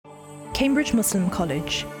Cambridge Muslim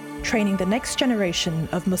College, training the next generation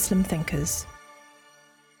of Muslim thinkers.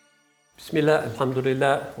 Bismillah,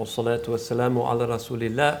 alhamdulillah, wa salatu wa salamu ala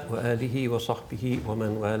rasulillah wa alihi wa sahbihi wa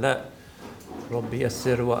man wala. Rabbi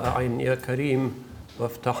yassir wa a'in ya kareem,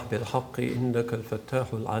 waftah bil haqqi innaka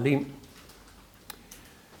al-fattahul alim.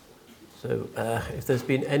 So if there's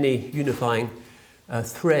been any unifying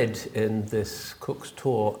thread in this Cook's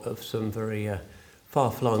tour of some very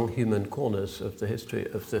far-flung human corners of the history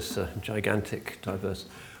of this gigantic, diverse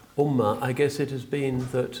ummah, I guess it has been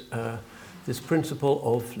that this principle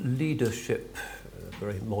of leadership, a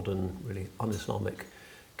very modern, really un-Islamic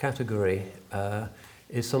category,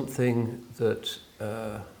 is something that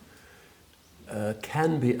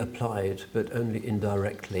can be applied, but only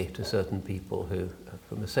indirectly, to certain people who,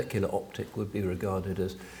 from a secular optic, would be regarded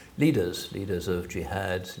as leaders of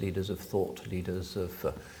jihad, leaders of thought, leaders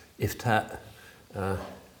of ifta',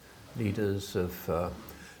 leaders of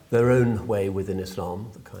their own way within Islam,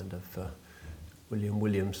 the kind of William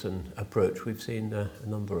Williamson approach. We've seen a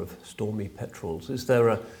number of stormy petrels. Is there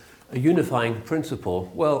a unifying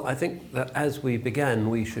principle? Well, I think that as we began,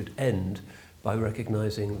 we should end by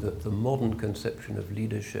recognizing that the modern conception of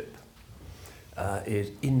leadership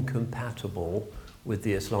is incompatible with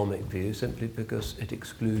the Islamic view simply because it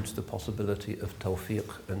excludes the possibility of tawfiq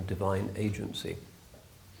and divine agency.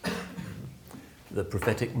 The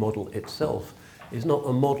prophetic model itself is not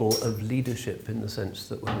a model of leadership in the sense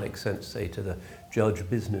that would make sense, say, to the Judge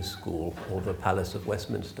Business School or the Palace of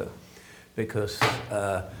Westminster, because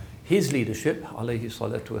his leadership, alayhi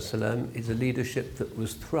salatu wasalam, is a leadership that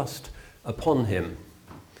was thrust upon him.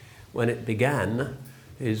 When it began,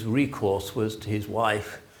 his recourse was to his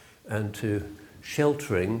wife and to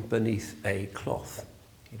sheltering beneath a cloth.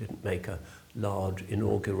 He didn't make a large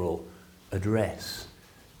inaugural address,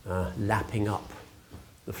 lapping up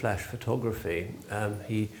the flash photography.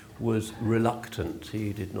 He was reluctant.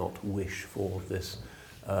 He did not wish for this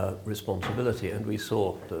responsibility. And we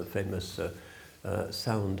saw the famous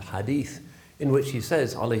sound hadith in which he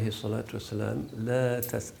says, alayhi salatu wasalam, la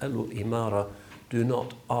tas'alu imara, do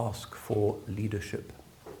not ask for leadership.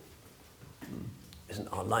 Isn't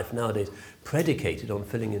our life nowadays predicated on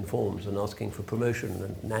filling in forms and asking for promotion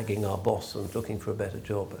and nagging our boss and looking for a better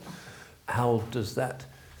job? How does that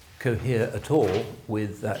cohere at all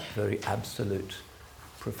with that very absolute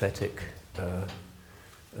prophetic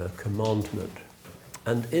commandment?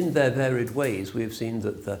 And in their varied ways, we have seen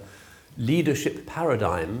that the leadership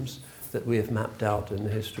paradigms that we have mapped out in the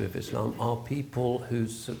history of Islam are people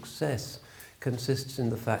whose success consists in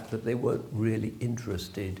the fact that they weren't really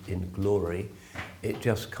interested in glory. It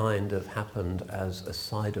just kind of happened as a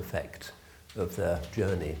side effect of their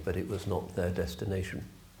journey, but it was not their destination.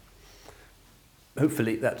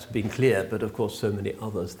 Hopefully that's been clear, but of course so many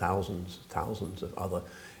others, thousands of other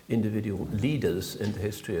individual leaders in the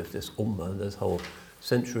history of this ummah. There's whole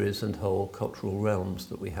centuries and whole cultural realms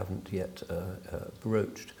that we haven't yet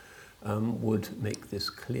broached, would make this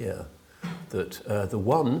clear, that the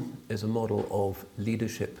one is a model of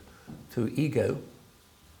leadership through ego,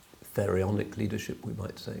 pharaonic leadership we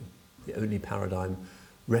might say, the only paradigm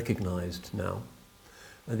recognized now.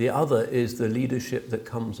 And the other is the leadership that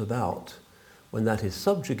comes about when that is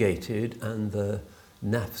subjugated and the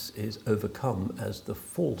nafs is overcome as the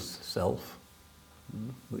false self,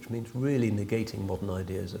 which means really negating modern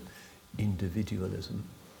ideas of individualism.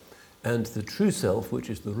 And the true self, which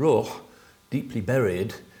is the ruh, deeply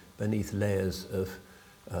buried beneath layers of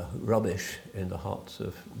rubbish in the hearts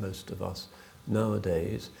of most of us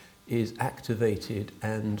nowadays, is activated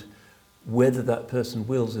and, whether that person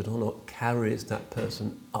wills it or not, carries that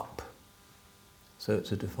person up. So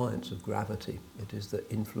it's a defiance of gravity. It is the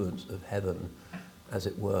influence of heaven, as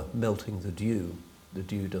it were, melting the dew. The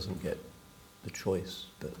dew doesn't get the choice,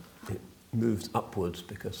 but it moves upwards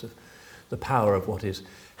because of the power of what is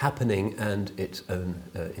happening and its own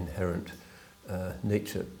inherent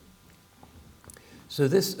nature. So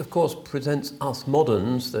this, of course, presents us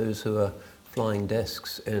moderns, those who are flying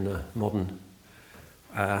desks in a modern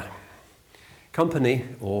company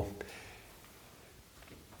or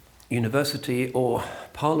university or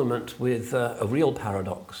parliament, with a real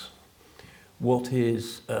paradox. What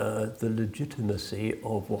is the legitimacy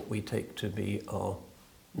of what we take to be our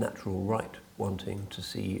natural right, wanting to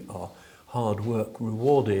see our hard work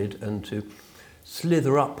rewarded and to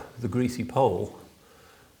slither up the greasy pole,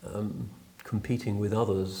 competing with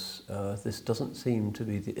others? This doesn't seem to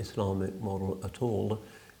be the Islamic model at all.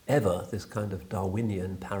 Ever, this kind of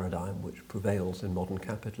Darwinian paradigm which prevails in modern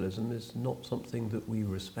capitalism is not something that we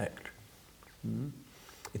respect.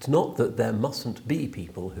 It's not that there mustn't be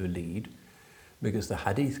people who lead, because the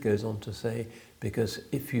hadith goes on to say Because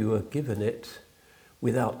if you are given it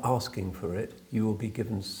without asking for it, you will be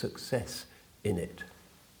given success in it.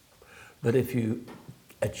 But if you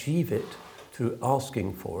achieve it through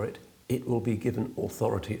asking for it, it will be given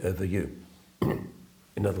authority over you.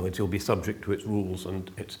 In other words, you'll be subject to its rules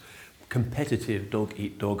and its competitive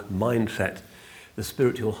dog-eat-dog mindset. The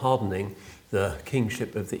spiritual hardening, the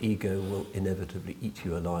kingship of the ego will inevitably eat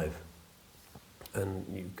you alive. And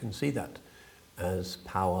you can see that as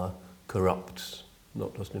power corrupts,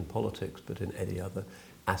 not just in politics, but in any other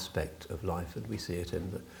aspect of life. And we see it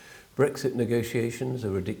in the Brexit negotiations, a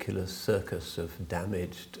ridiculous circus of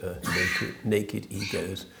damaged, naked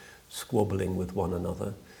egos squabbling with one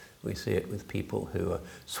another. We see it with people who are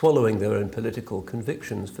swallowing their own political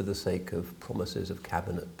convictions for the sake of promises of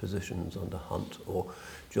cabinet positions under Hunt or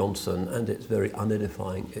Johnson, and it's very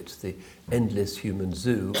unedifying. It's the endless human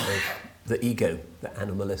zoo of the ego, the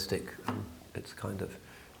animalistic. It's kind of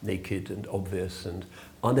naked and obvious and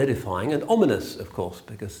unedifying and ominous, of course,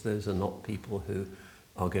 because those are not people who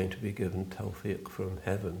are going to be given tawfiq from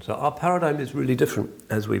heaven. So our paradigm is really different,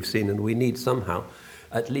 as we've seen, and we need somehow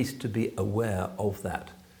at least to be aware of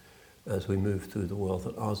that as we move through the world,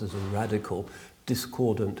 that ours is a radical,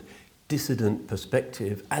 discordant, dissident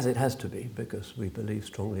perspective, as it has to be, because we believe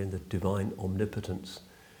strongly in the divine omnipotence,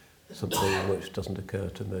 something which doesn't occur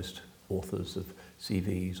to most authors of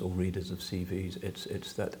CVs or readers of CVs.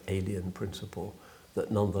 It's that alien principle that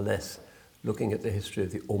nonetheless, looking at the history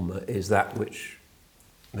of the Ummah, is that which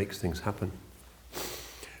makes things happen.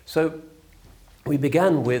 So we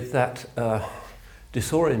began with that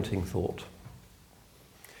disorienting thought,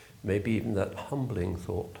 maybe even that humbling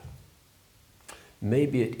thought.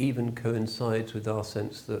 Maybe it even coincides with our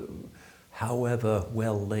sense that however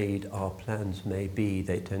well laid our plans may be,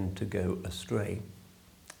 they tend to go astray.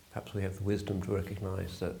 Perhaps we have the wisdom to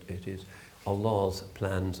recognize that it is Allah's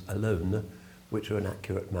plans alone which are an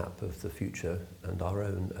accurate map of the future, and our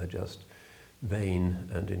own are just vain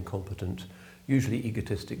and incompetent, usually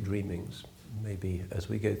egotistic dreamings. Maybe as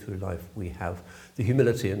we go through life we have the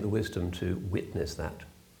humility and the wisdom to witness that,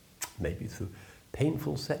 maybe through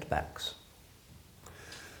painful setbacks.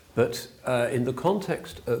 But in the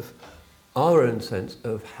context of our own sense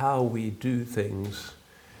of how we do things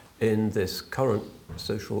in this current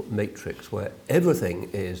social matrix where everything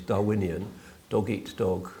is Darwinian, dog eats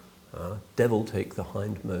dog, devil take the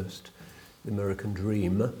hindmost, the American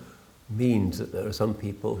dream, means that there are some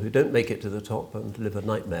people who don't make it to the top and live a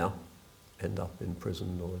nightmare, end up in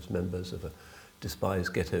prison or as members of a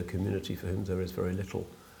despised ghetto community for whom there is very little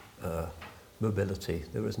mobility.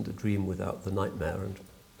 There isn't a dream without the nightmare,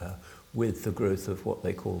 and with the growth of what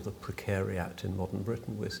they call the precariat in modern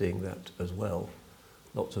Britain, we're seeing that as well.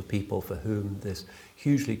 Lots of people for whom this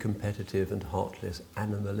hugely competitive and heartless,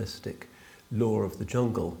 animalistic law of the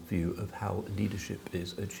jungle view of how leadership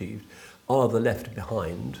is achieved are the left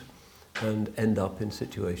behind and end up in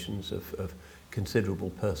situations of considerable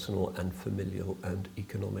personal and familial and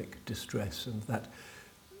economic distress. And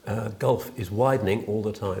that gulf is widening all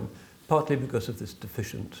the time, partly because of this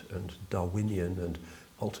deficient and Darwinian and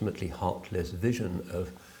ultimately heartless vision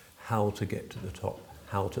of how to get to the top,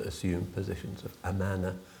 how to assume positions of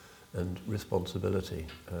amana and responsibility.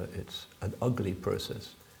 It's an ugly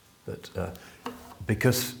process, but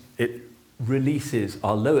because it releases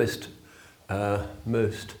our lowest,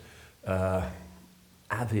 most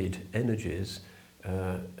avid energies,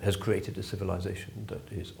 has created a civilization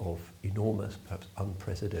that is of enormous, perhaps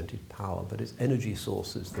unprecedented power, but its energy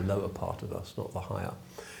source is the lower part of us, not the higher.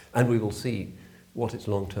 And we will see what its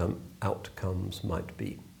long-term outcomes might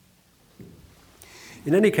be.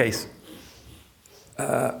 In any case,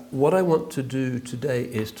 what I want to do today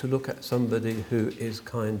is to look at somebody who is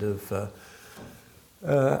kind of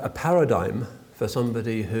a paradigm for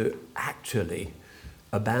somebody who actually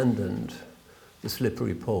abandoned the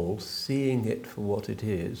slippery pole, seeing it for what it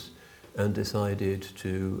is, and decided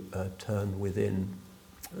to turn within.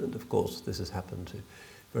 And of course, this has happened to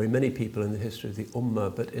very many people in the history of the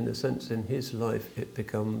Ummah, but in a sense, in his life, it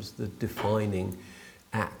becomes the defining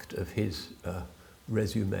act of his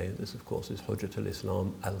resume. This, of course, is Hujjat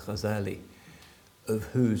al-Islam Al-Ghazali, of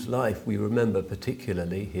whose life we remember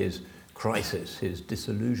particularly his crisis, his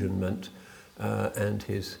disillusionment, and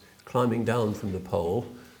his climbing down from the pole.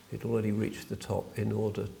 He'd already reached the top in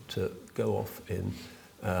order to go off in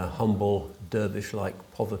humble, dervish-like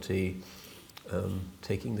poverty,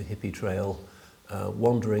 taking the hippie trail,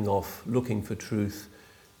 wandering off, looking for truth,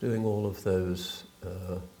 doing all of those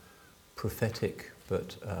prophetic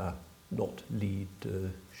but not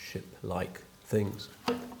leadership-like things.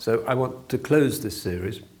 So I want to close this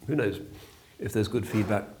series. Who knows, if there's good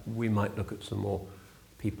feedback, we might look at some more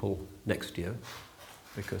people next year,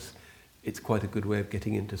 because it's quite a good way of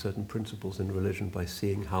getting into certain principles in religion by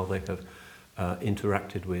seeing how they have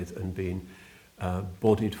interacted with and been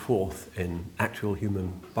bodied forth in actual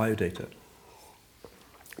human biodata.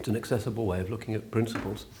 It's an accessible way of looking at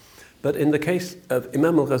principles. But in the case of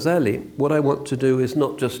Imam Al-Ghazali, what I want to do is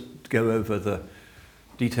not just go over the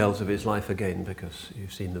details of his life again, because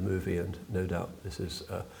you've seen the movie and no doubt this is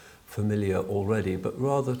familiar already, but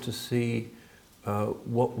rather to see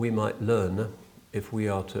what we might learn if we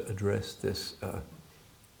are to address this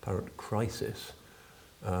apparent crisis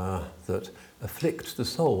that afflicts the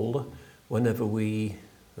soul whenever we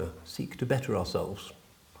seek to better ourselves,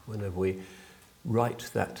 whenever we write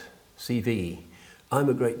that CV. I'm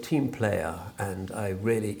a great team player and I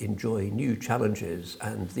really enjoy new challenges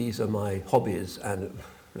and these are my hobbies, and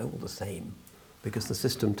they're all the same, because the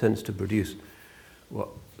system tends to produce what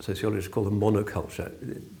sociologists call a monoculture.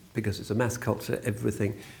 Because it's a mass culture,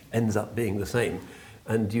 everything ends up being the same.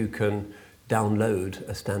 And you can download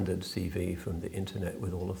a standard CV from the internet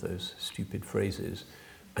with all of those stupid phrases.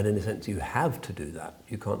 And in a sense, you have to do that.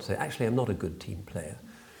 You can't say, actually, I'm not a good team player,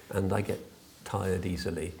 and I get tired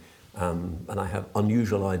easily, and I have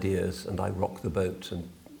unusual ideas, and I rock the boat, and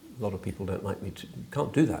a lot of people don't like me. You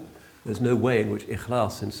can't do that. There's no way in which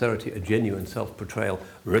ikhlas, sincerity, a genuine self-portrayal,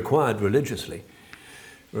 required religiously.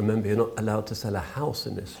 Remember, you're not allowed to sell a house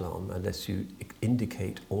in Islam unless you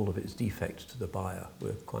indicate all of its defects to the buyer.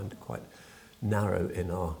 We're quite narrow in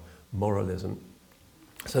our moralism.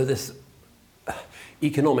 So this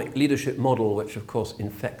economic leadership model, which of course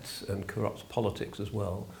infects and corrupts politics as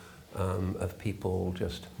well, of people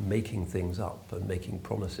just making things up and making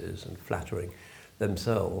promises and flattering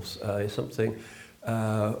themselves, is something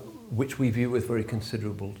which we view with very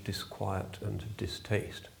considerable disquiet and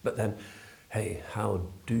distaste. But then, hey, how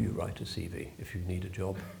do you write a CV if you need a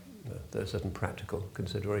job? There are certain practical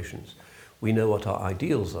considerations. We know what our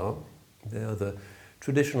ideals are. They are the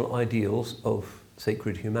traditional ideals of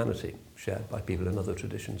sacred humanity, shared by people in other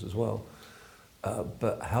traditions as well.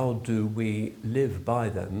 But how do we live by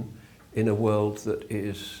them in a world that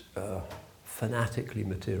is fanatically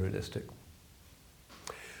materialistic?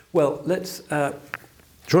 Well, let's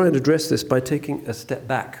try and address this by taking a step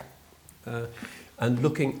back and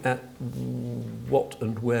looking at what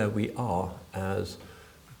and where we are as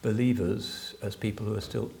believers, as people who are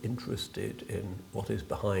still interested in what is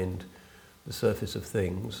behind the surface of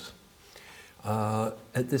things,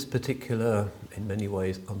 at this particular, in many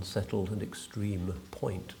ways, unsettled and extreme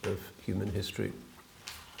point of human history.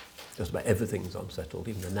 Just about everything is unsettled,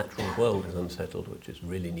 even the natural world is unsettled, which is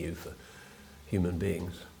really new for human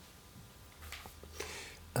beings.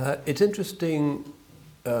 It's interesting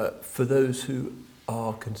for those who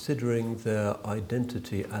are considering their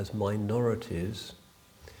identity as minorities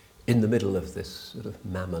in the middle of this sort of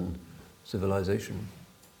mammon civilization,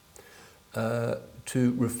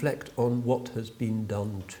 to reflect on what has been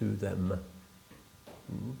done to them.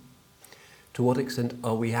 To what extent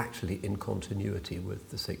are we actually in continuity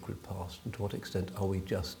with the sacred past, and to what extent are we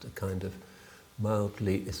just a kind of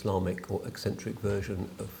mildly Islamic or eccentric version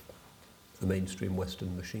of the mainstream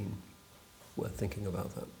Western machine? Worth thinking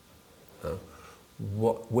about that.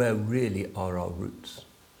 Where really are our roots?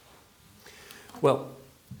 Well,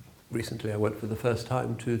 recently I went for the first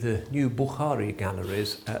time to the new Bukhari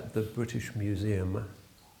galleries at the British Museum.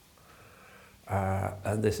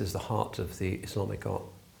 And this is the heart of the Islamic art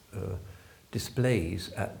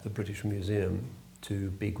displays at the British Museum, two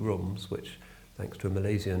big rooms which, thanks to a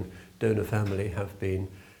Malaysian donor family, have been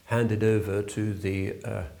handed over to the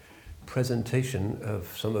presentation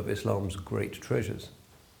of some of Islam's great treasures.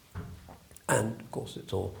 And of course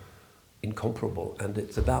it's all incomparable, and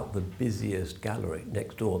it's about the busiest gallery.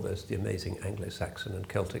 Next door there's the amazing Anglo-Saxon and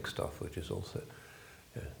Celtic stuff, which is also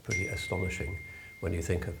pretty astonishing when you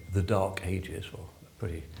think of the Dark Ages. Well,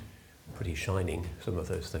 pretty shining, some of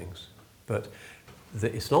those things. But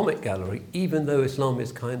the Islamic gallery, even though Islam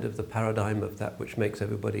is kind of the paradigm of that which makes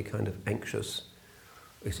everybody kind of anxious,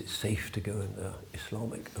 is it safe to go in there?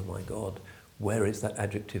 Islamic, oh my God. Where is that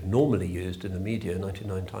adjective normally used in the media?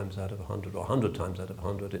 99 times out of 100 or 100 times out of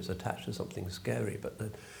 100 it's attached to something scary, but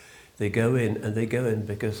then they go in, and they go in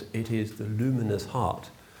because it is the luminous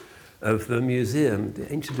heart of the museum.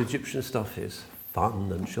 The ancient Egyptian stuff is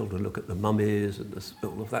fun, and children look at the mummies and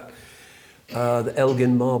all of that. The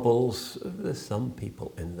Elgin marbles, there's some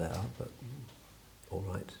people in there, but all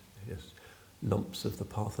right. Yes, lumps of the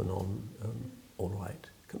Parthenon, all right.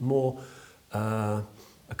 More a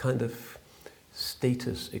kind of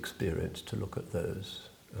status experience to look at those,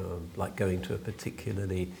 like going to a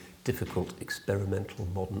particularly difficult experimental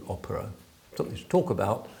modern opera. Something to talk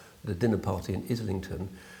about, at a dinner party in Islington,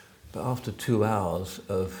 but after 2 hours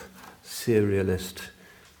of serialist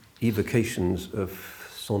evocations of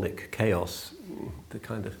sonic chaos, the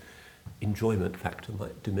kind of enjoyment factor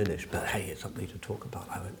might diminish. But hey, it's something to talk about.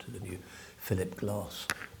 I went to the new Philip Glass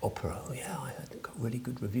opera. Oh yeah, I heard it got really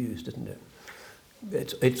good reviews, didn't it?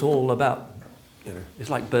 It's all about, you know,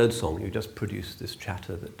 it's like birdsong. You just produce this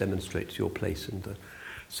chatter that demonstrates your place in the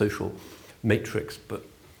social matrix, but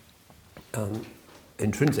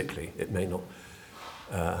intrinsically it may not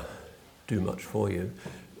do much for you.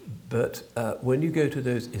 But when you go to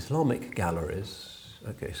those Islamic galleries,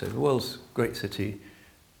 okay, so the world's great city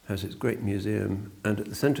has its great museum, and at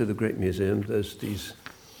the center of the great museum there's these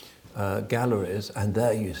galleries, and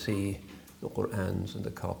there you see the Qur'ans and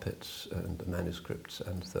the carpets and the manuscripts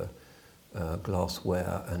and the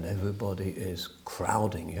glassware, and everybody is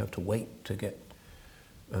crowding. You have to wait to get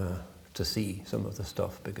to see some of the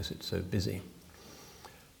stuff because it's so busy.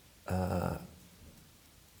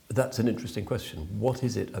 That's an interesting question. What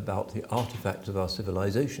is it about the artifacts of our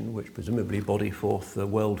civilization which presumably body forth the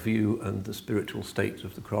worldview and the spiritual state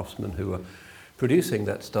of the craftsmen who are producing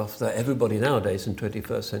that stuff that everybody nowadays in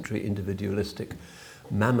 21st century individualistic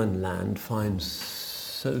mammon land finds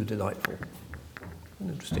so delightful? An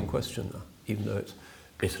interesting question, even though it's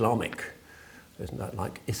Islamic. Isn't that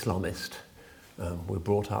like Islamist? We're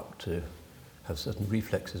brought up to have certain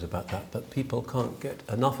reflexes about that, but people can't get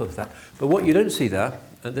enough of that. But what you don't see there,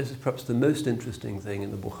 and this is perhaps the most interesting thing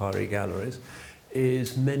in the Bukhari galleries,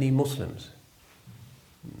 is many Muslims.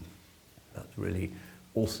 That's really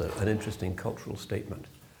also an interesting cultural statement.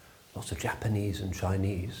 Lots of Japanese and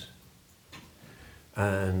Chinese,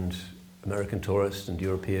 and American tourists and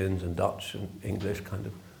Europeans and Dutch and English kind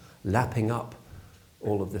of lapping up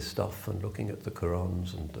all of this stuff and looking at the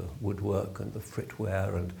Qurans and the woodwork and the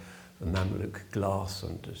fritware and the Mamluk glass,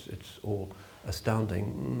 and it's all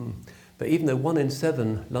astounding. But even though 1 in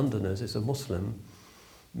 7 Londoners is a Muslim,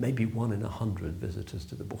 maybe 1 in 100 visitors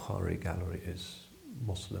to the Bukhari gallery is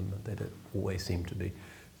Muslim, and they don't always seem to be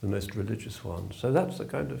the most religious ones. So that's a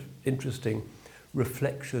kind of interesting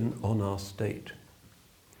reflection on our state.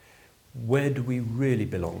 Where do we really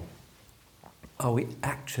belong? Are we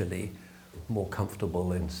actually more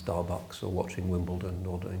comfortable in Starbucks or watching Wimbledon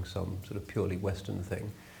or doing some sort of purely Western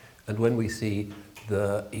thing? And when we see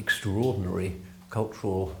the extraordinary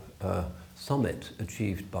cultural summit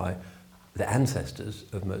achieved by the ancestors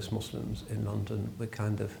of most Muslims in London, we're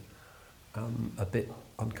kind of a bit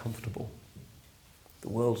uncomfortable. The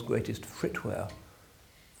world's greatest fritware,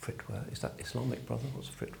 is that Islamic, brother? What's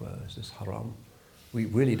fritware? Is this haram? We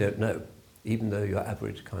really don't know, even though your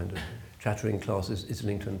average kind of chattering classes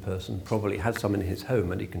Islington person probably has some in his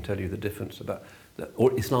home and he can tell you the difference about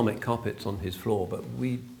or Islamic carpets on his floor, but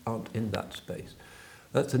we aren't in that space.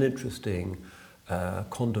 That's an interesting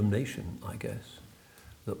condemnation, I guess,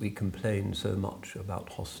 that we complain so much about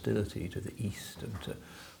hostility to the East and to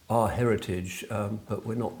our heritage, but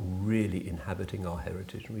we're not really inhabiting our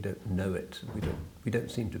heritage, and we don't know it. We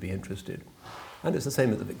don't seem to be interested. And it's the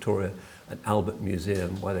same at the Victoria and Albert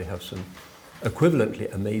Museum, where they have some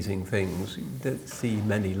equivalently amazing things. You don't see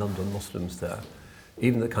many London Muslims there,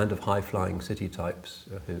 even the kind of high-flying city types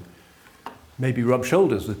who maybe rub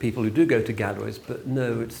shoulders with people who do go to galleries, but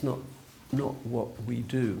no, it's not what we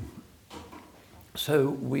do. So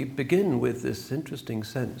we begin with this interesting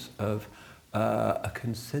sense of a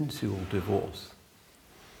consensual divorce,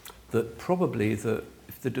 that probably if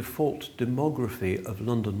the default demography of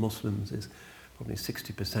London Muslims is probably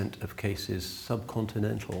 60% of cases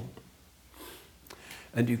subcontinental,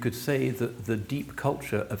 and you could say that the deep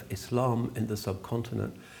culture of Islam in the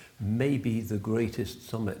subcontinent may be the greatest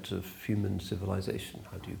summit of human civilization.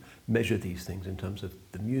 How do you measure these things in terms of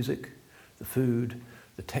the music, the food,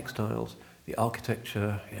 the textiles, the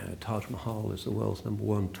architecture? Taj Mahal is the world's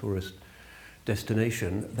 #1 tourist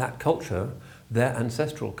destination. That culture, their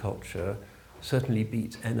ancestral culture, certainly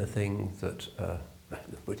beats anything that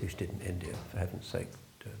the British did in India, for heaven's sake.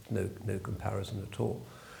 No comparison at all.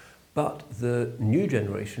 But the new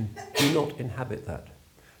generation do not inhabit that,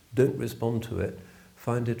 don't respond to it,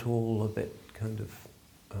 find it all a bit kind of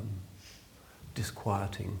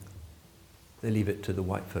disquieting. They leave it to the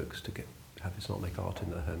white folks to have Islamic art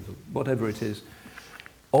in their homes. Whatever it is,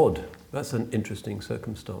 odd. That's an interesting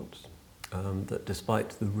circumstance, that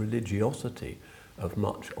despite the religiosity of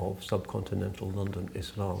much of subcontinental London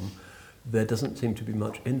Islam, there doesn't seem to be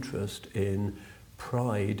much interest in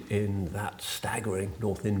pride in that staggering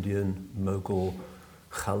North Indian, Mughal,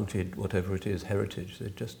 Khaljid, whatever it is, heritage.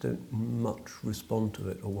 They just don't much respond to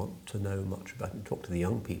it or want to know much about it. You talk to the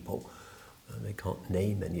young people, and they can't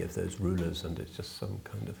name any of those rulers, and it's just some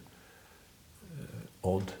kind of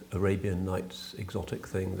odd Arabian Nights exotic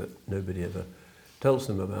thing that nobody ever tells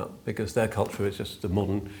them about, because their culture is just the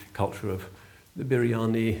modern culture of the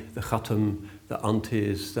biryani, the khatam, the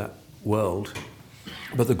aunties, that world.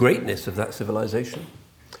 But the greatness of that civilization,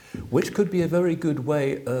 which could be a very good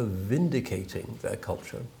way of vindicating their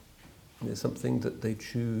culture, is something that they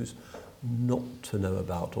choose not to know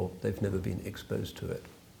about, or they've never been exposed to it.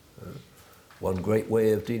 One great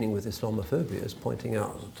way of dealing with Islamophobia is pointing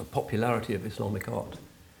out the popularity of Islamic art.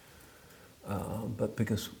 But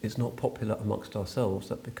because it's not popular amongst ourselves,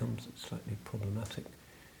 that becomes a slightly problematic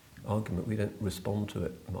argument. We don't respond to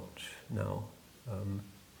it much now.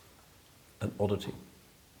 An oddity.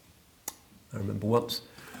 I remember once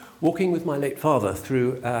walking with my late father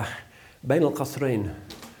through Bain al-Qasrain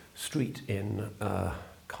street in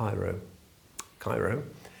Cairo. Cairo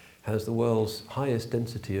has the world's highest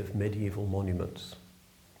density of medieval monuments.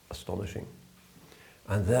 Astonishing.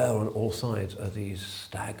 And there on all sides are these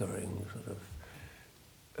staggering sort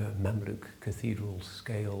of Mamluk cathedral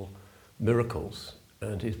scale miracles,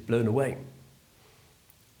 and he's blown away.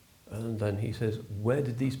 And then he says, where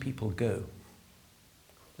did these people go?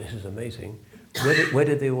 This is amazing. Where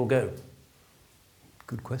did they all go?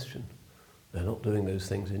 Good question. They're not doing those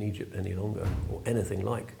things in Egypt any longer, or anything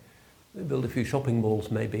like. They build a few shopping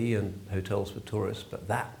malls maybe, and hotels for tourists, but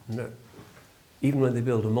that, no. Even when they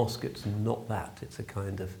build a mosque, it's not that. It's a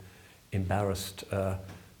kind of embarrassed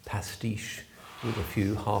pastiche with a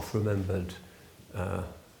few half-remembered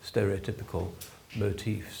stereotypical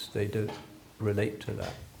motifs. They don't relate to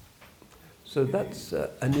that. So that's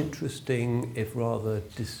an interesting, if rather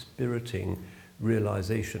dispiriting,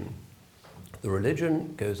 realization. The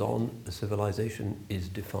religion goes on, the civilization is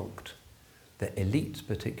defunct. The elites,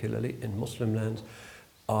 particularly in Muslim lands,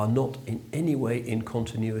 are not in any way in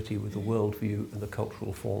continuity with the worldview and the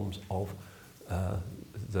cultural forms of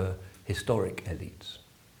the historic elites.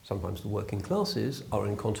 Sometimes the working classes are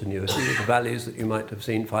in continuity with the values that you might have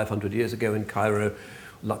seen 500 years ago in Cairo,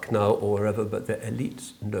 Lucknow, or wherever, but the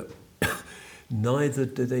elites, no. Neither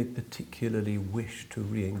do they particularly wish to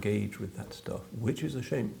re-engage with that stuff, which is a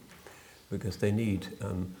shame, because they need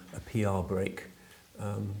a PR break,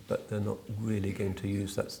 but they're not really going to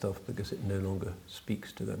use that stuff because it no longer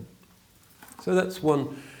speaks to them. So that's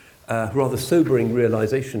one rather sobering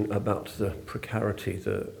realization about the precarity,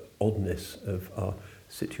 the oddness of our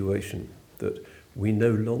situation, that we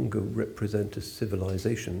no longer represent a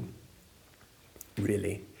civilization,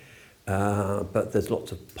 really. But there's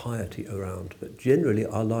lots of piety around. But generally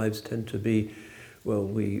our lives tend to be, well,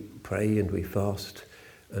 we pray and we fast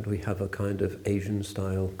and we have a kind of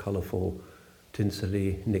Asian-style, colourful,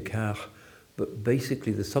 tinsely nikah. But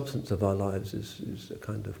basically the substance of our lives is a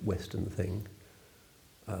kind of Western thing.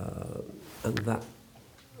 And that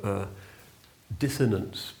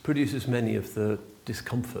dissonance produces many of the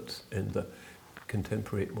discomforts in the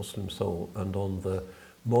contemporary Muslim soul. And on the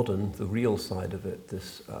modern, the real side of it,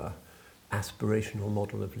 this aspirational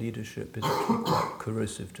model of leadership is actually quite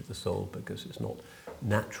corrosive to the soul, because it's not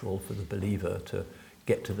natural for the believer to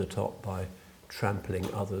get to the top by trampling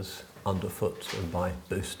others underfoot and by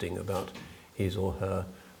boasting about his or her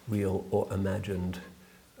real or imagined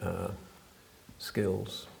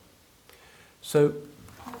skills. So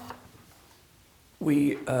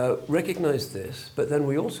we recognize this, but then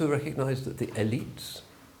we also recognize that the elites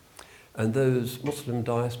and those Muslim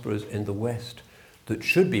diasporas in the West that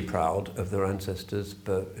should be proud of their ancestors,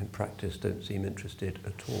 but in practice don't seem interested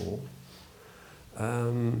at all,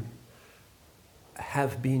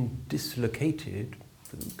 have been dislocated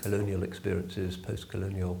through colonial experiences,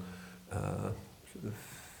 post-colonial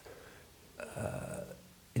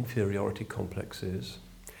inferiority complexes,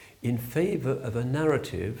 in favour of a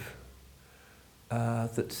narrative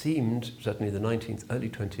that seemed, certainly in the 19th, early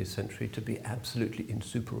 20th century, to be absolutely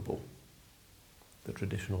insuperable. The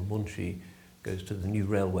traditional munshi goes to the new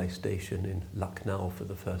railway station in Lucknow for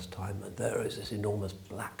the first time, and there is this enormous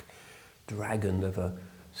black dragon of a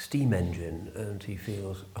steam engine, and he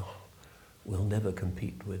feels, oh, we'll never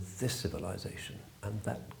compete with this civilization. And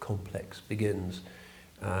that complex begins,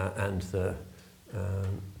 and the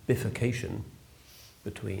bifurcation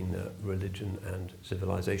between religion and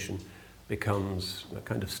civilization becomes a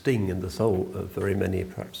kind of sting in the soul of very many,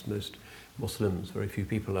 perhaps most Muslims. Very few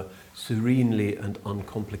people are serenely and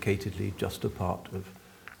uncomplicatedly just a part of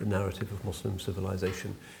the narrative of Muslim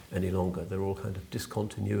civilization any longer. They're all kind of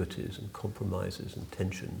discontinuities and compromises and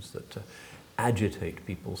tensions that agitate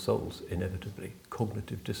people's souls inevitably,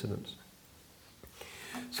 cognitive dissonance.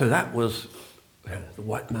 So that was, the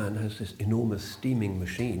white man has this enormous steaming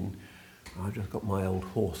machine. I've just got my old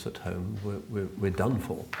horse at home, we're done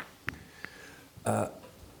for.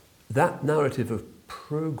 That narrative of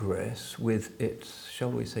progress with its,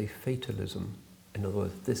 shall we say, fatalism. In other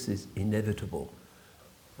words, this is inevitable.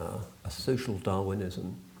 A social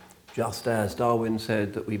Darwinism, just as Darwin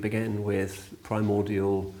said that we began with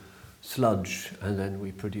primordial sludge and then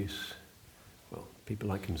we produce, well, people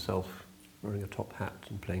like himself wearing a top hat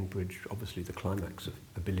and playing bridge, obviously the climax of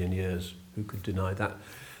a billion years, who could deny that?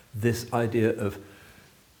 This idea of,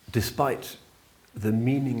 despite the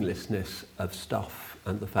meaninglessness of stuff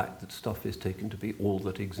and the fact that stuff is taken to be all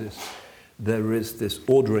that exists, there is this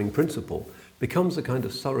ordering principle, becomes a kind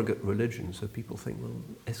of surrogate religion. So people think, well,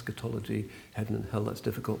 eschatology, heaven and hell, that's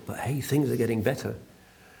difficult, but hey, things are getting better.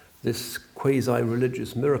 This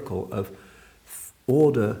quasi-religious miracle of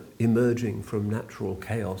order emerging from natural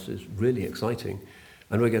chaos is really exciting,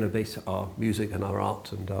 and we're going to base our music and our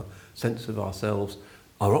art and our sense of ourselves,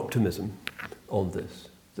 our optimism, on this.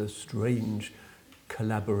 The strange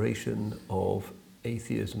collaboration of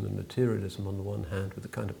atheism and materialism on the one hand with a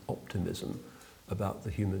kind of optimism about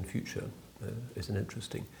the human future is an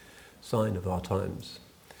interesting sign of our times,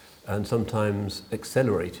 and sometimes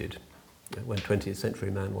accelerated. When 20th century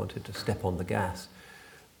man wanted to step on the gas,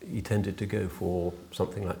 he tended to go for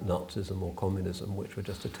something like Nazism or communism, which were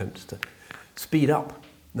just attempts to speed up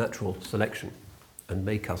natural selection and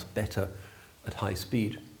make us better at high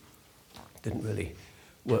speed. Didn't really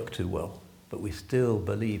work too well, but we still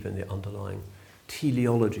believe in the underlying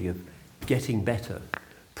teleology of getting better,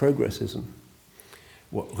 progressism,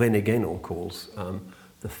 what René Guénon calls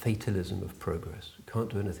the fatalism of progress. You can't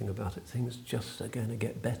do anything about it. Things just are going to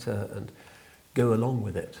get better, and go along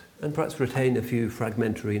with it. And perhaps retain a few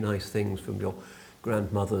fragmentary nice things from your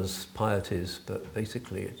grandmother's pieties, but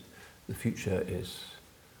basically the future is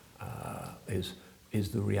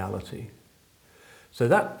the reality. So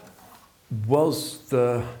that was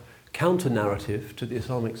the counter-narrative to the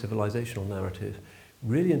Islamic civilizational narrative,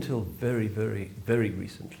 really until very, very, very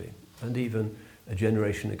recently. And even a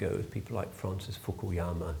generation ago, with people like Francis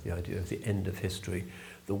Fukuyama, the idea of the end of history,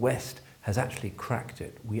 the West has actually cracked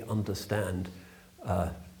it. We understand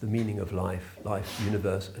the meaning of life,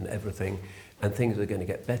 universe, and everything, and things are going to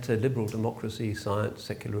get better. Liberal democracy, science,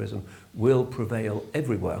 secularism will prevail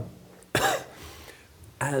everywhere.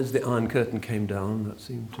 As the Iron Curtain came down, that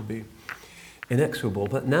seemed to be inexorable.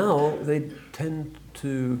 But now they tend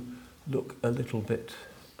to look a little bit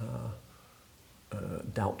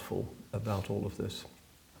doubtful about all of this.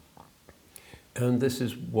 And this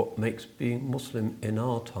is what makes being Muslim in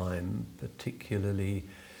our time particularly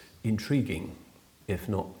intriguing, if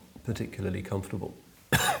not particularly comfortable.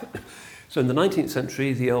 So in the 19th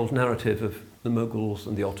century, the old narrative of the Mughals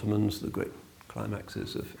and the Ottomans, the great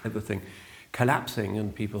climaxes of everything collapsing,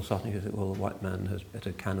 and people starting to think, well, the white man has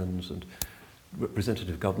better canons and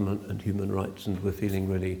representative government and human rights, and we're feeling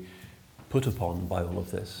really put upon by all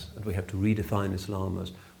of this, and we have to redefine Islam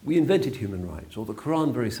as we invented human rights, or the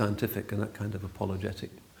Quran very scientific, and that kind of apologetic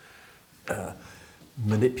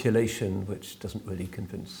manipulation which doesn't really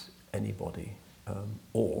convince anybody,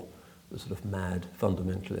 or the sort of mad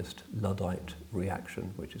fundamentalist Luddite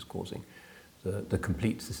reaction which is causing the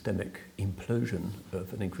complete systemic implosion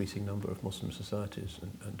of an increasing number of Muslim societies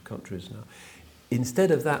and countries now.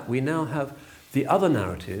 Instead of that, we now have the other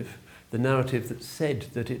narrative, the narrative that said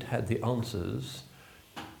that it had the answers,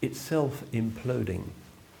 itself imploding,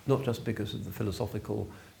 not just because of the philosophical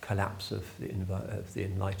collapse of the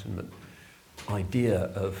Enlightenment idea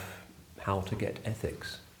of how to get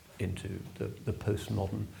ethics into the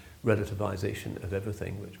postmodern relativization of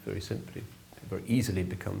everything, which very simply, very easily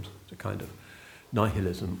becomes a kind of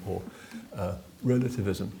nihilism or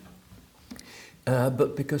relativism.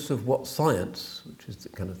 But because of what science, which is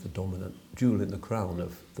kind of the dominant jewel in the crown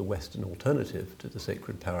of the Western alternative to the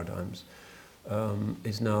sacred paradigms,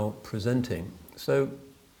 is now presenting. So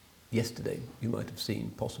yesterday, you might have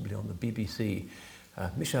seen, possibly on the BBC,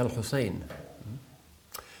 Michelle Hussein,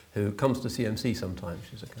 who comes to CMC sometimes.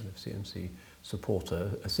 She's a kind of CMC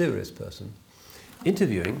supporter, a serious person,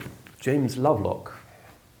 interviewing James Lovelock.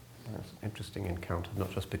 That's an interesting encounter,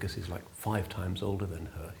 not just because he's like 5 times older than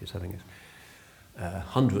her. He's having his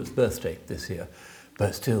 100th birthday this year,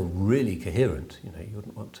 but still really coherent. You know, you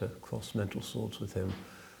wouldn't want to cross mental swords with him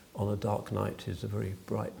on a dark night. He's a very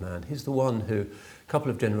bright man. He's the one who, a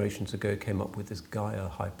couple of generations ago, came up with this Gaia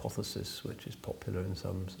hypothesis, which is popular in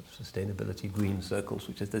some sort of sustainability green circles,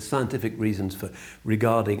 which is there's scientific reasons for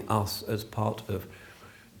regarding us as part of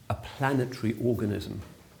a planetary organism.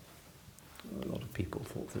 A lot of people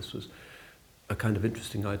thought this was a kind of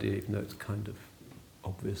interesting idea, even though it's kind of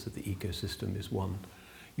obvious that the ecosystem is one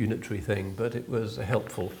unitary thing, but it was a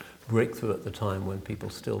helpful breakthrough at the time when people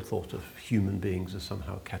still thought of human beings as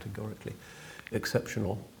somehow categorically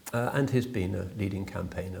exceptional. and he's been a leading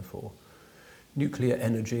campaigner for nuclear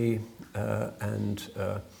energy and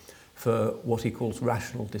for what he calls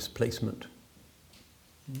rational displacement.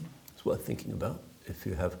 It's worth thinking about if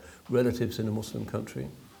you have relatives in a Muslim country.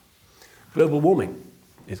 Global warming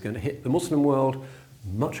is going to hit the Muslim world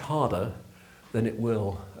much harder than it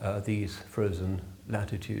will these frozen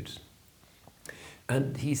latitudes.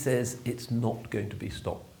 And he says it's not going to be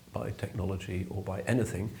stopped by technology or by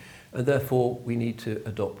anything, and therefore we need to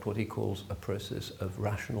adopt what he calls a process of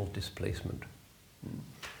rational displacement.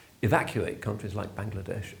 Evacuate countries like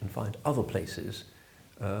Bangladesh and find other places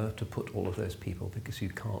to put all of those people, because you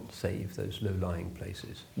can't save those low-lying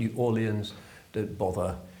places. New Orleans, don't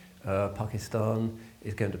bother. Pakistan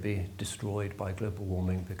is going to be destroyed by global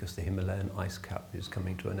warming because the Himalayan ice cap is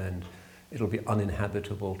coming to an end. It'll be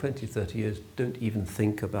uninhabitable. 20, 30 years, don't even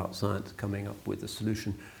think about science coming up with a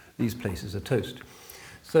solution. These places are toast.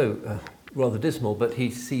 So, rather dismal, but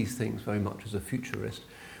he sees things very much as a futurist.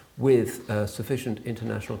 With sufficient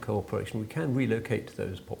international cooperation, we can relocate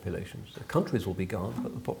those populations. The countries will be gone,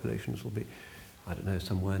 but the populations will be, I don't know,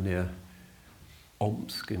 somewhere near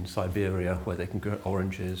Omsk in Siberia, where they can grow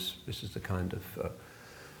oranges. This is the kind of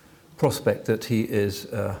prospect that he is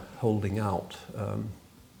holding out.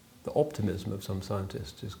 The optimism of some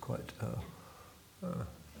scientists is quite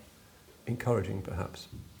encouraging, perhaps.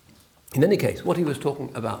 In any case, what he was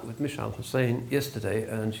talking about with Michal Hussein yesterday,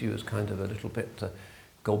 and she was kind of a little bit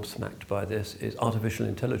gobsmacked by this, is artificial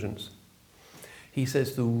intelligence. He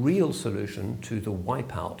says the real solution to the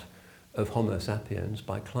wipeout of Homo sapiens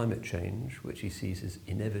by climate change, which he sees as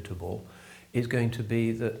inevitable, is going to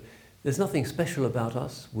be that there's nothing special about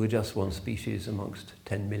us. We're just one species amongst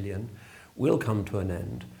 10 million. We'll come to an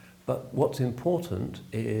end. But what's important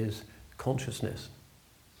is consciousness.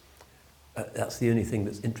 That's the only thing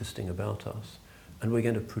that's interesting about us. And we're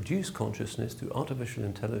going to produce consciousness through artificial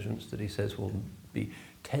intelligence that he says will be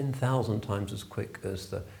 10,000 times as quick as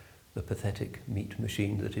the pathetic meat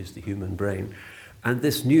machine that is the human brain. And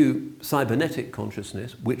this new cybernetic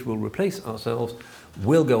consciousness, which will replace ourselves,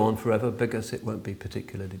 will go on forever because it won't be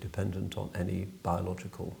particularly dependent on any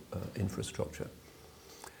biological infrastructure.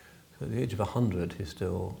 So at the age of 100, he's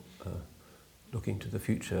still looking to the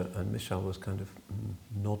future, and Michal was kind of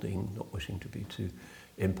nodding, not wishing to be too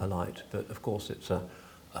impolite. But of course, it's a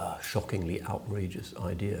shockingly outrageous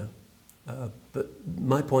idea. But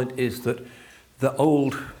my point is that the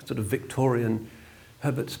old sort of Victorian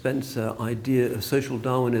Herbert Spencer idea of social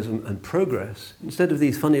Darwinism and progress, instead of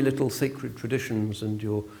these funny little sacred traditions and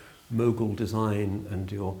your mogul design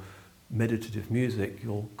and your meditative music,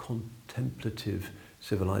 your contemplative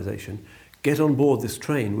civilization, get on board this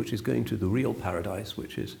train which is going to the real paradise,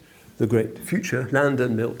 which is the great future, land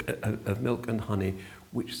and milk, of milk and honey,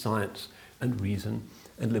 which science and reason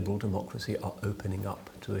and liberal democracy are opening up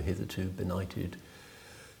to a hitherto benighted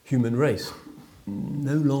human race.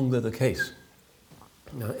 No longer the case.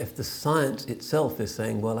 Now, if the science itself is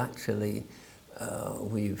saying, well, actually,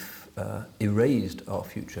 we've erased our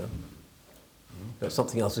future, but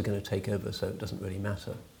something else is going to take over, so it doesn't really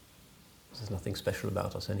matter. There's nothing special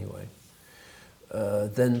about us anyway.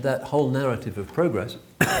 Then that whole narrative of progress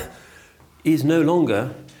is no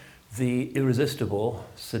longer the irresistible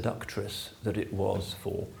seductress that it was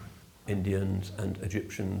for Indians and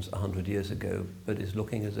Egyptians 100 years ago, but is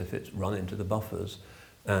looking as if it's run into the buffers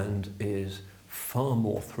and is far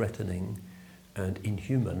more threatening and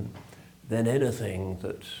inhuman than anything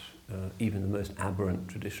that even the most aberrant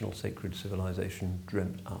traditional sacred civilization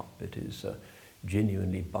dreamt up. It is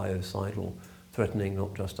genuinely biocidal, threatening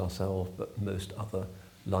not just ourselves but most other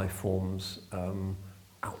life forms.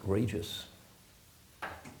 Outrageous.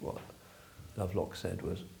 What Lovelock said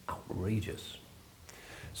was outrageous.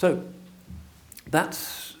 So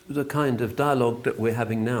that's the kind of dialogue that we're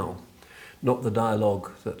having now, not the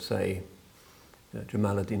dialogue that, say,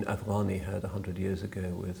 Jamaluddin Afghani had 100 years ago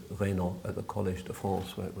with Renan at the Collège de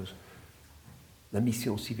France, where it was la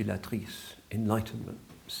mission civilisatrice, enlightenment,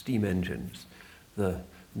 steam engines, the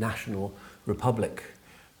national republic,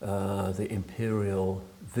 the imperial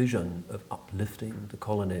vision of uplifting the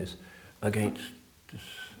colonies against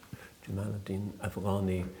Jamaluddin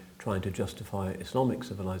Afghani trying to justify Islamic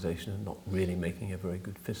civilization and not really making a very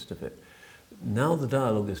good fist of it. Now the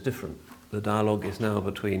dialogue is different. The dialogue is now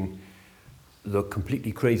between the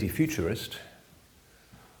completely crazy futurist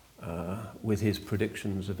with his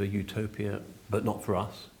predictions of a utopia, but not for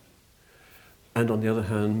us. And on the other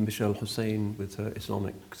hand, Michal Hussein with her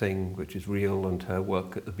Islamic thing, which is real, and her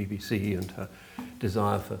work at the BBC and her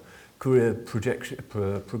desire for career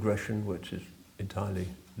progression, which is entirely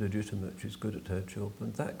legitimate. She's good at her job.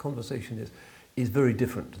 And that conversation is very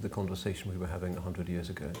different to the conversation we were having 100 years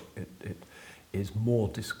ago. It is more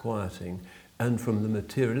disquieting, and from the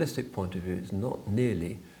materialistic point of view, it's not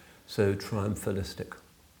nearly so triumphalistic.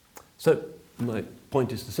 So my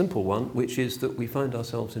point is the simple one, which is that we find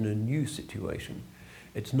ourselves in a new situation.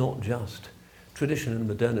 It's not just tradition and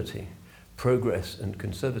modernity, progress and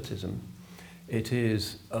conservatism. It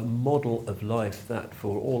is a model of life that,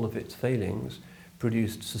 for all of its failings,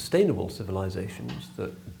 produced sustainable civilizations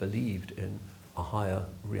that believed in a higher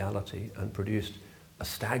reality and produced a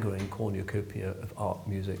staggering cornucopia of art,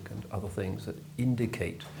 music, and other things that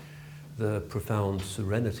indicate the profound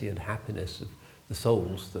serenity and happiness of the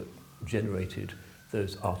souls that generated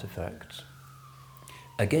those artifacts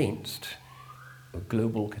against a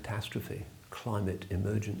global catastrophe, climate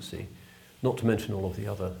emergency, not to mention all of the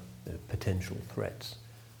other potential threats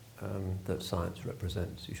that science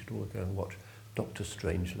represents. You should all go and watch Dr.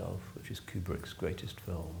 Strangelove, which is Kubrick's greatest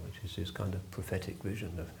film, which is his kind of prophetic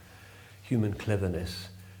vision of human cleverness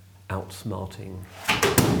outsmarting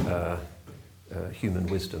human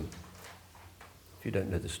wisdom. If you don't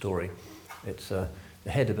know the story, it's the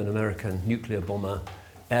head of an American nuclear bomber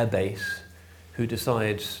airbase who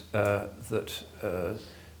decides that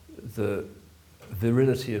the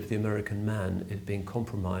virility of the American man is being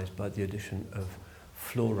compromised by the addition of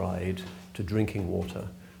fluoride to drinking water.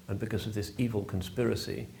 And because of this evil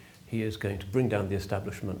conspiracy, he is going to bring down the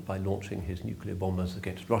establishment by launching his nuclear bombers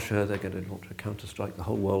against Russia. They're going to launch a counter-strike. The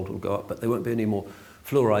whole world will go up, but there won't be any more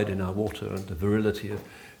fluoride in our water, and the virility of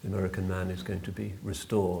the American man is going to be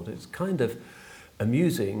restored. It's kind of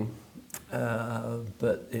amusing,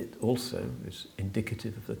 but it also is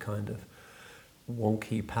indicative of the kind of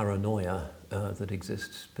wonky paranoia that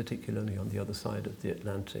exists, particularly on the other side of the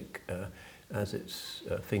Atlantic, as its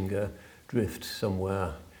finger drifts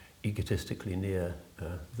somewhere egotistically near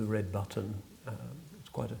the red button. It's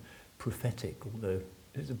quite a prophetic, although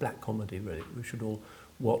it's a black comedy, really. We should all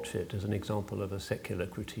watch it as an example of a secular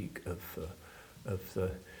critique of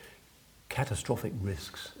the catastrophic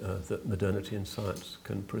risks that modernity and science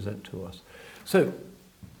can present to us. So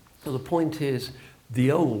the point is,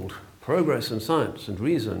 the old progress and science and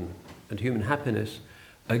reason and human happiness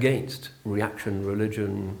against reaction,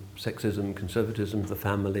 religion, sexism, conservatism, the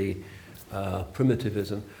family,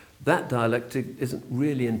 primitivism, that dialectic isn't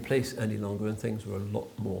really in place any longer, and things are a lot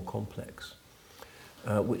more complex,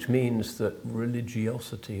 which means that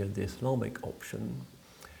religiosity and the Islamic option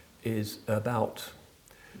is about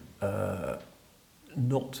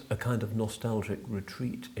not a kind of nostalgic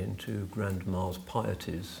retreat into grandma's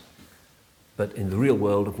pieties, but in the real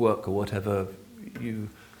world of work or whatever, you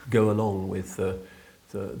go along with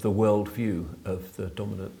the world view of the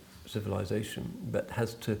dominant civilization, but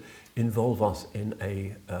has to involve us in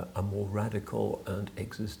a more radical and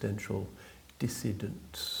existential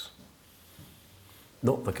dissidence.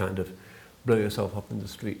 Not the kind of blow yourself up in the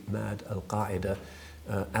street mad Al-Qaeda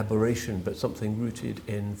aberration, but something rooted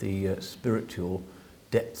in the spiritual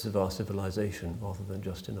depths of our civilization rather than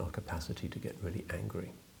just in our capacity to get really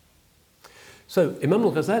angry. So Imam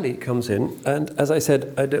Al-Ghazali comes in, and as I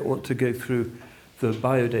said, I don't want to go through the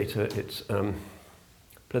biodata, it's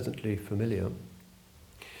pleasantly familiar.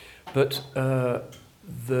 But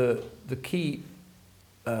the key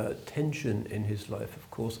tension in his life, of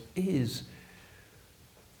course, is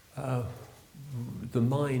the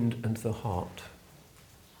mind and the heart.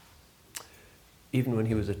 Even when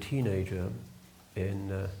he was a teenager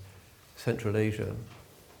in Central Asia,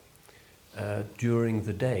 during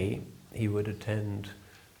the day he would attend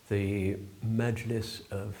the majlis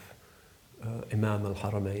of Imam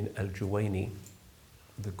al-Haramain al-Juwayni,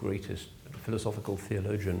 the greatest philosophical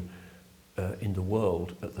theologian in the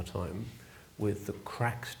world at the time, with the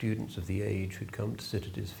crack students of the age who'd come to sit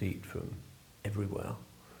at his feet from everywhere.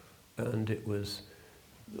 And it was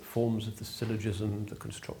the forms of the syllogism, the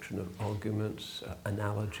construction of arguments,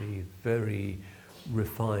 analogy, very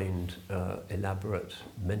refined, elaborate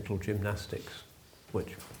mental gymnastics,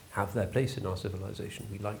 which have their place in our civilization.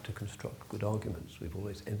 We like to construct good arguments. We've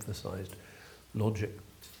always emphasized logic.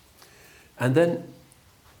 And then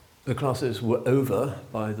the classes were over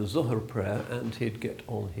by the Zuhr prayer, and he'd get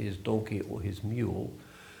on his donkey or his mule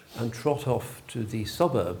and trot off to the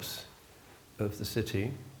suburbs of the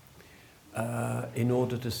city in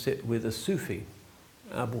order to sit with a Sufi,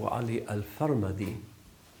 Abu Ali al-Farmadi,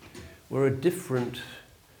 where a different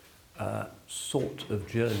sort of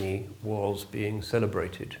journey was being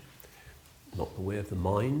celebrated. Not the way of the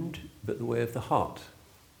mind, but the way of the heart.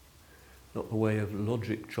 Not the way of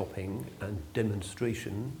logic chopping and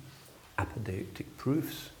demonstration, apodeictic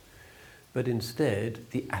proofs, but instead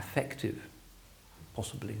the affective,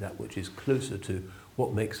 possibly that which is closer to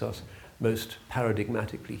what makes us most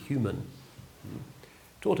paradigmatically human,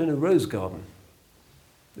 taught in a rose garden.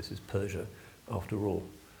 This is Persia, after all.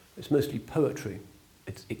 It's mostly poetry.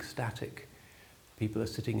 It's ecstatic. People are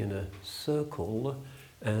sitting in a circle,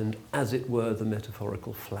 and as it were, the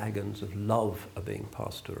metaphorical flagons of love are being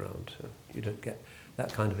passed around. So you don't get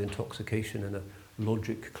that kind of intoxication in a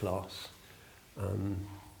logic class.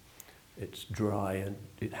 It's dry, and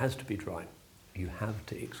it has to be dry. You have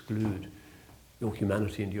to exclude your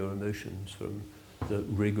humanity and your emotions from the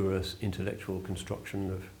rigorous intellectual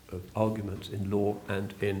construction of arguments in law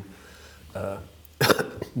and in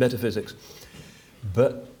metaphysics.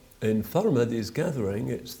 But in Farmadi's gathering,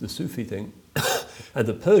 it's the Sufi thing, and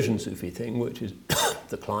the Persian Sufi thing, which is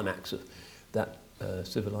the climax of that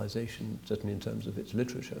civilization, certainly in terms of its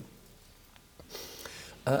literature.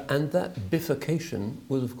 And that bifurcation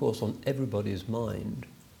was, of course, on everybody's mind,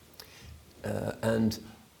 and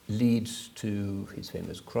leads to his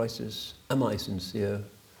famous crisis: am I sincere?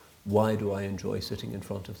 Why do I enjoy sitting in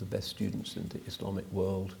front of the best students in the Islamic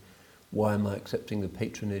world? Why am I accepting the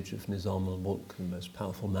patronage of Nizam al-Mulk, the most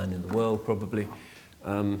powerful man in the world, probably?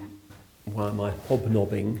 Why am I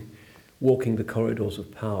hobnobbing, walking the corridors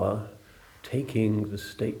of power, taking the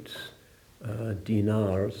state's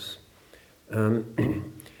dinars,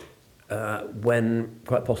 when,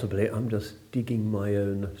 quite possibly, I'm just digging my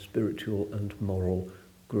own spiritual and moral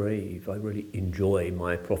grave? I really enjoy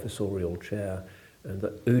my professorial chair and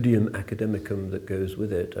the odium academicum that goes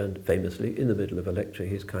with it, and famously, in the middle of a lecture,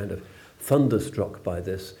 he's kind of thunderstruck by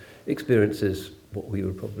this, experiences what we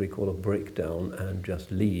would probably call a breakdown, and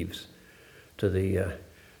just leaves, to the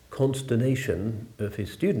consternation of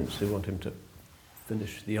his students who want him to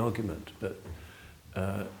finish the argument, but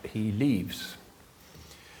he leaves.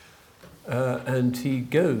 And he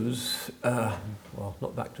goes, well,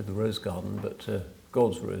 not back to the rose garden, but to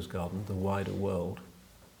God's rose garden, the wider world,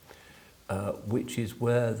 which is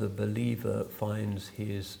where the believer finds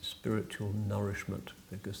his spiritual nourishment,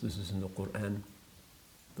 because this is in the Qur'an.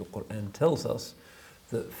 The Qur'an tells us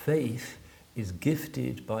that faith is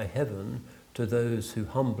gifted by heaven to those who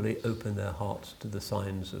humbly open their hearts to the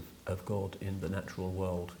signs of God in the natural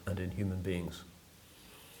world and in human beings.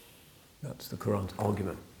 That's the Qur'an's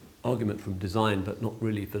argument. Argument from design, but not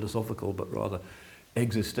really philosophical, but rather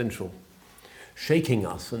existential, shaking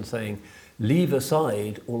us and saying, leave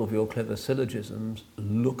aside all of your clever syllogisms,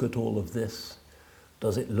 look at all of this.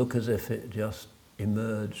 Does it look as if it just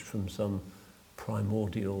emerged from some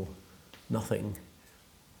primordial nothing?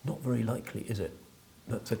 Not very likely, is it?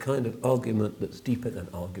 That's a kind of argument that's deeper than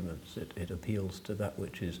arguments. It appeals to that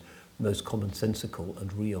which is most commonsensical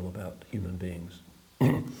and real about human beings.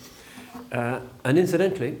 And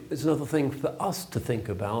incidentally, it's another thing for us to think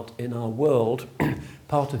about in our world,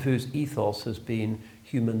 part of whose ethos has been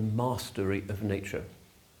human mastery of nature.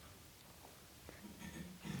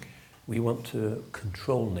 We want to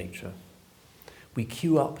control nature. We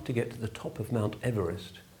queue up to get to the top of Mount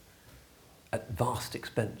Everest at vast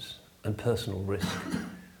expense and personal risk.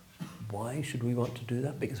 Why should we want to do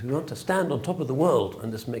that? Because we want to stand on top of the world,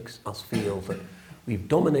 and this makes us feel that we've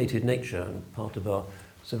dominated nature, and part of our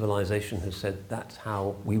civilization has said that's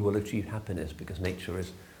how we will achieve happiness, because nature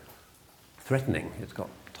is threatening. It's got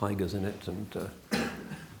tigers in it, and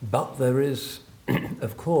but there is,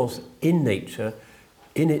 of course, in nature,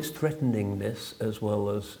 in its threateningness as well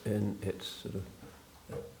as in its sort of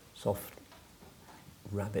soft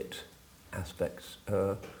rabbit aspects,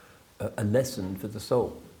 a lesson for the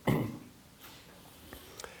soul.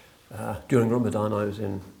 During Ramadan, I was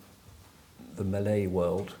in the Malay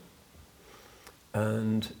world,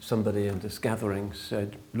 and somebody in this gathering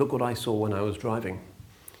said, look what I saw when I was driving.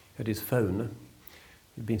 He had his phone.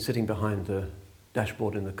 He'd been sitting behind the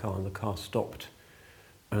dashboard in the car, and the car stopped,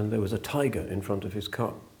 and there was a tiger in front of his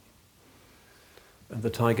car. And the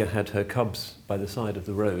tiger had her cubs by the side of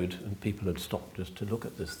the road, and people had stopped just to look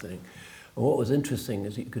at this thing. And what was interesting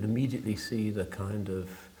is you could immediately see the kind of,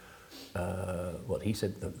 what he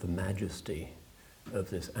said, the majesty of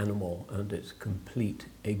this animal and its complete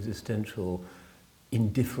existential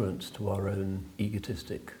indifference to our own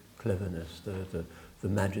egotistic cleverness, the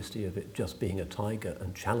majesty of it just being a tiger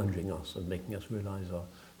and challenging us and making us realize our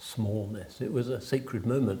smallness. It was a sacred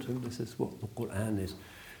moment, and this is what the Qur'an is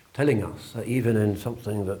telling us, that even in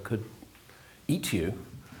something that could eat you,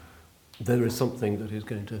 there is something that is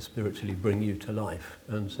going to spiritually bring you to life.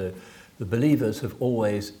 And so the believers have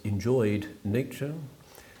always enjoyed nature.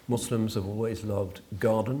 Muslims have always loved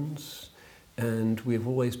gardens, and we've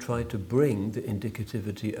always tried to bring the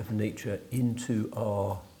indicativity of nature into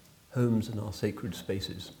our homes and our sacred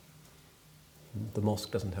spaces. The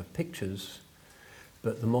mosque doesn't have pictures,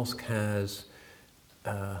 but the mosque has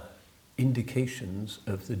indications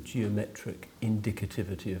of the geometric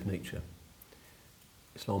indicativity of nature.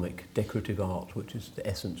 Islamic decorative art, which is the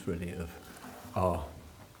essence really of our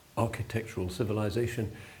architectural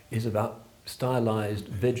civilization, is about stylized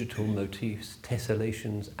vegetal motifs,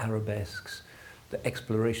 tessellations, arabesques, the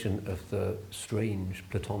exploration of the strange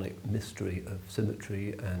Platonic mystery of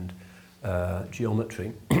symmetry and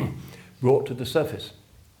geometry brought to the surface.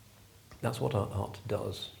 That's what our art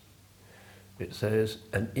does. It says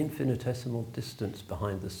an infinitesimal distance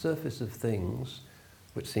behind the surface of things,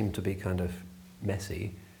 which seem to be kind of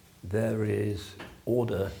messy, there is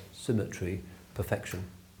order, symmetry, perfection.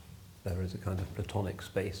 There is a kind of Platonic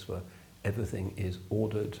space where everything is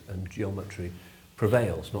ordered and geometry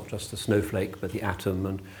prevails, not just the snowflake, but the atom.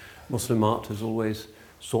 And Muslim art has always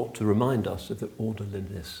sought to remind us of the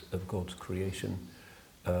orderliness of God's creation.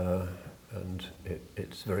 And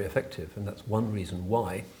it's very effective. And that's one reason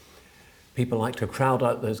why people like to crowd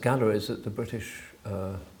out those galleries at the British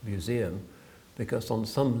Museum, because on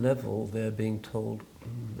some level they're being told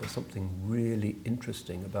there's something really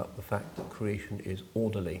interesting about the fact that creation is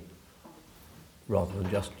orderly, rather than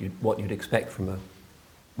just what you'd expect from a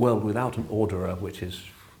world without an orderer, which is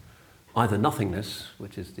either nothingness,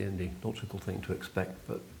 which is the only logical thing to expect,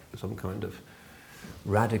 but some kind of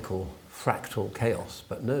radical fractal chaos.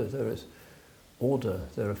 But no, there is order,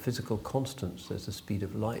 there are physical constants, there's the speed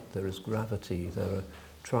of light, there is gravity, there are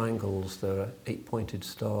triangles, there are 8-pointed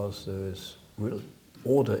stars, there is real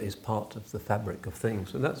order is part of the fabric of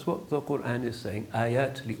things. And that's what the Quran is saying,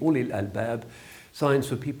 ayat li ulil albab, signs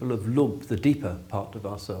for people of lub, the deeper part of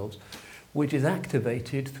ourselves, which is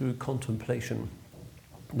activated through contemplation,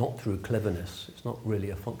 not through cleverness. It's not really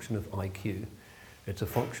a function of IQ. It's a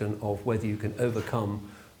function of whether you can overcome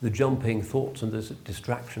the jumping thoughts and the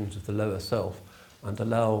distractions of the lower self and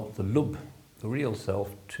allow the lub, the real self,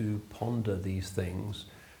 to ponder these things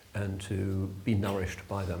and to be nourished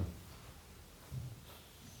by them.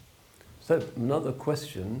 So another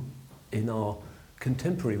question in our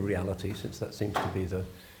contemporary reality, since that seems to be the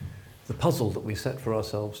puzzle that we set for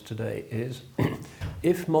ourselves today, is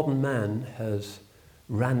if modern man has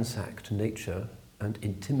ransacked nature and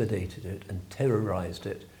intimidated it and terrorized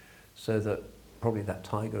it so that probably that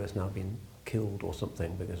tiger has now been killed or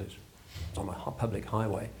something because it's on a public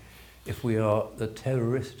highway, if we are the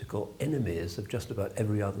terroristical enemies of just about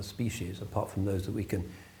every other species apart from those that we can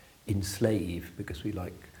enslave because we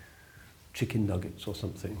like chicken nuggets or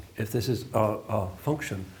something, if this is our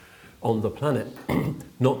function on the planet,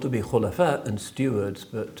 not to be khulafa and stewards,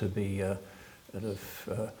 but to be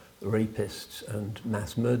rapists and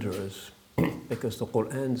mass murderers, because the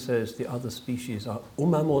Quran says the other species are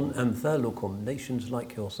umamun amthalukum, nations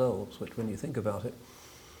like yourselves, which when you think about it,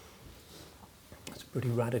 it's a pretty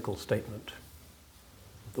radical statement.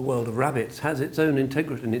 The world of rabbits has its own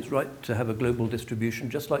integrity and its right to have a global distribution,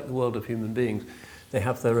 just like the world of human beings. They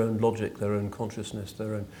have their own logic, their own consciousness,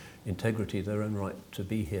 their own integrity, their own right to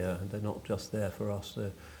be here, and they're not just there for us,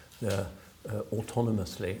 they're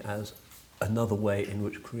autonomously as another way in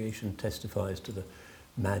which creation testifies to the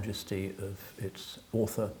majesty of its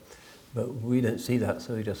author. But we don't see that,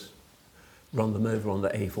 so we just run them over on the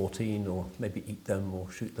A14 or maybe eat them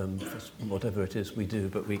or shoot them, whatever it is we do,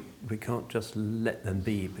 but we can't just let them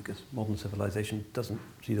be because modern civilization doesn't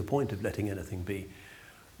see the point of letting anything be.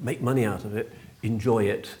 Make money out of it, enjoy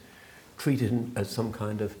it, treat it as some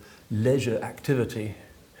kind of leisure activity,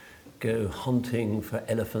 go hunting for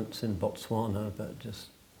elephants in Botswana, but just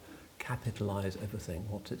capitalize everything.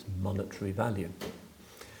 What's its monetary value?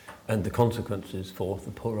 And the consequences for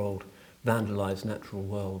the poor old vandalized natural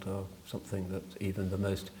world are something that even the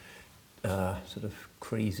most sort of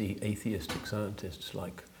crazy atheistic scientists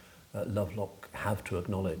like Lovelock have to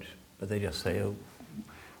acknowledge. But they just say, oh,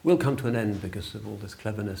 we'll come to an end because of all this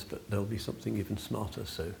cleverness, but there'll be something even smarter,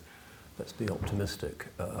 so let's be optimistic.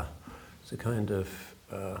 It's a kind of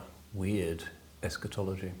weird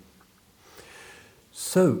eschatology.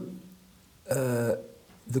 So,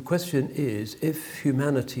 the question is, if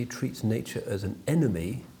humanity treats nature as an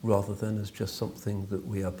enemy rather than as just something that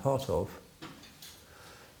we are part of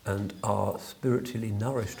and are spiritually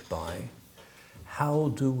nourished by, how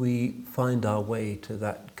do we find our way to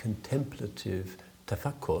that contemplative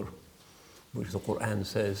tafakkur, which the Quran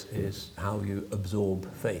says is how you absorb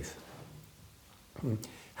faith?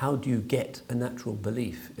 How do you get a natural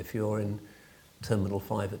belief if you're in Terminal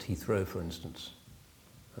 5 at Heathrow, for instance?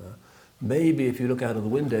 Maybe if you look out of the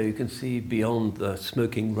window, you can see beyond the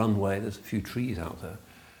smoking runway, there's a few trees out there.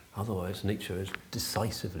 Otherwise, nature is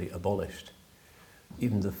decisively abolished.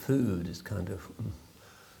 Even the food is kind of,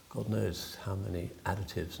 God knows how many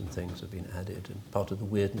additives and things have been added. And part of the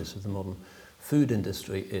weirdness of the modern food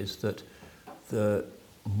industry is that the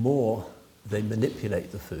more they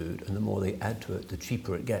manipulate the food and the more they add to it, the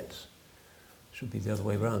cheaper it gets. It should be the other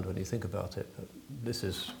way around when you think about it. But this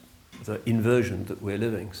is the inversion that we're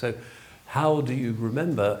living. So how do you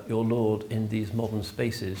remember your Lord in these modern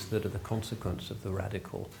spaces that are the consequence of the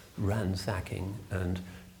radical ransacking and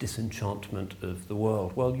disenchantment of the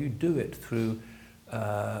world? Well, you do it through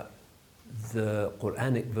the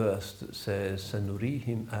Quranic verse that says,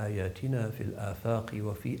 سَنُرِيهِمْ آيَاتِنَا فِي الْآفَاقِ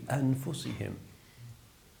وَفِي أَنفُسِهِمْ.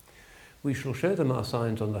 We shall show them our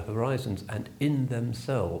signs on the horizons and in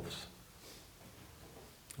themselves.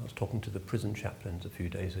 I was talking to the prison chaplains a few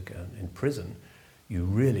days ago. In prison, you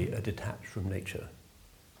really are detached from nature.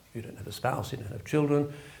 You don't have a spouse, you don't have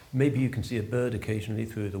children. Maybe you can see a bird occasionally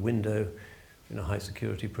through the window. In a high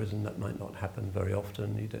security prison, that might not happen very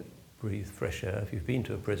often. You don't breathe fresh air. If you've been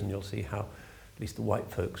to a prison, you'll see how at least the white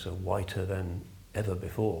folks are whiter than ever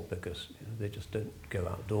before because they just don't go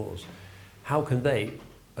outdoors. How can they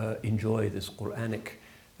enjoy this Quranic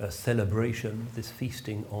celebration, this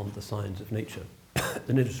feasting on the signs of nature?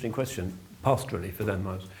 An interesting question, pastorally for them.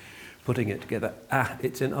 I was putting it together.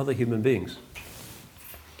 It's in other human beings.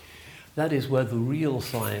 That is where the real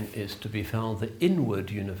sign is to be found. The inward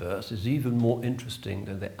universe is even more interesting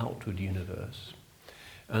than the outward universe.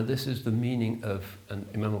 And this is the meaning of, and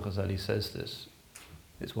Imam Al-Ghazali says this,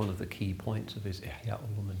 it's one of the key points of his Ihya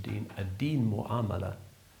Ulumuddin, ad-din mu'amala.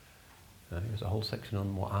 There's a whole section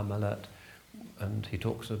on mu'amalat, and he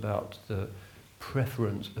talks about the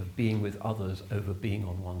preference of being with others over being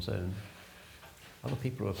on one's own. Other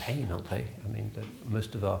people are a pain, aren't they? I mean,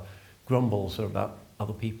 most of our grumbles are about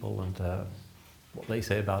other people and what they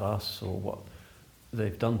say about us or what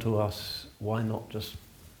they've done to us. Why not just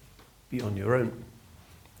be on your own?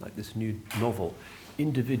 Like this new novel,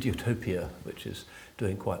 Individuotopia, which is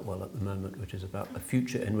doing quite well at the moment, which is about a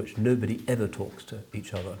future in which nobody ever talks to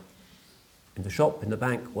each other. In the shop, in the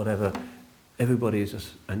bank, whatever, everybody is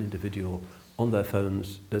just an individual on their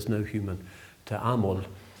phones. There's no human ta'amul.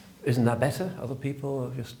 Isn't that better? Other people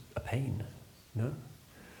are just a pain, no?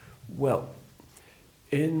 Well,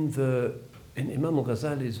 in Imam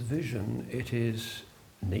Al-Ghazali's vision, it is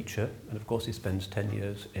nature, and of course he spends 10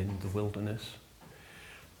 years in the wilderness,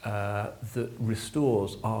 that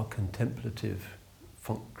restores our contemplative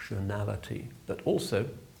functionality, but also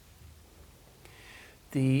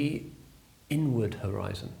the inward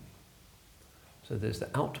horizon. So there's the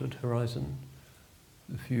outward horizon,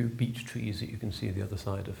 the few beech trees that you can see the other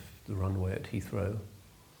side of the runway at Heathrow,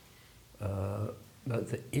 but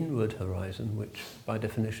the inward horizon, which by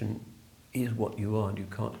definition is what you are and you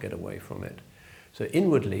can't get away from it. So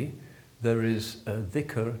inwardly there is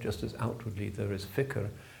dhikr, just as outwardly there is fikr,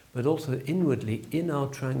 but also inwardly in our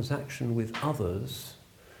transaction with others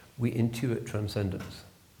we intuit transcendence.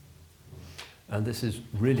 And this is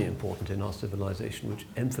really important in our civilization, which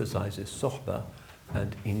emphasizes sohbah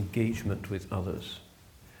and engagement with others.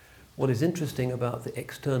 What is interesting about the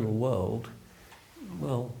external world,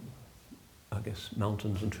 well, I guess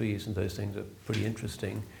mountains and trees and those things are pretty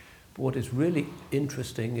interesting. But what is really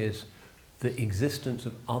interesting is the existence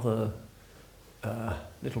of other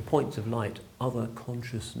little points of light, other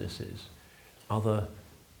consciousnesses, other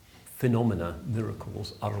phenomena,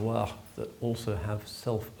 miracles, arwah, that also have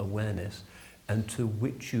self-awareness and to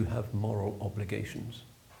which you have moral obligations.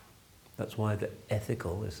 That's why the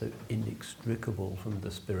ethical is so inextricable from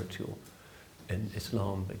the spiritual in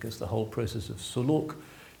Islam, because the whole process of suluk,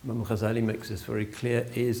 Imam Ghazali makes this very clear,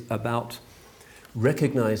 is about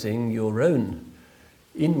recognizing your own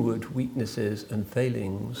inward weaknesses and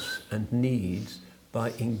failings and needs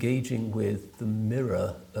by engaging with the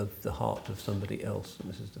mirror of the heart of somebody else.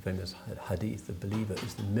 And this is the famous hadith, the believer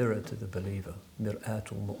is the mirror to the believer,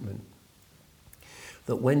 mir'atul mu'min.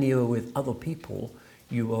 That when you are with other people,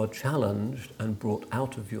 you are challenged and brought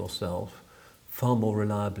out of yourself far more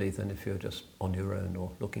reliably than if you're just on your own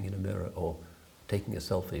or looking in a mirror or taking a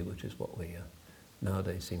selfie, which is what we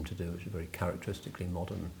nowadays seem to do, which is very characteristically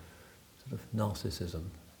modern sort of narcissism.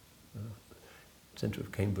 Centre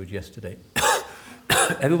of Cambridge yesterday.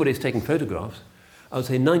 Everybody's taking photographs. I would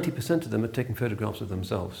say 90% of them are taking photographs of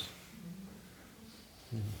themselves.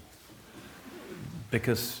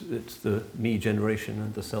 Because it's the me generation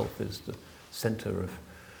and the self is the centre of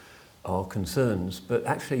our concerns. But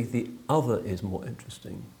actually the other is more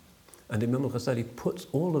interesting. And Imam Al-Ghazali puts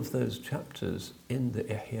all of those chapters in the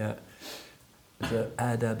Ihya, the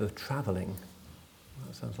adab of travelling.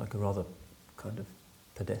 That sounds like a rather kind of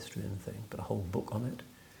pedestrian thing, but a whole book on it.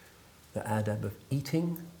 The adab of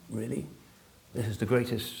eating, really. This is the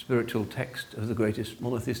greatest spiritual text of the greatest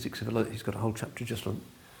monotheistic civilization. He's got a whole chapter just on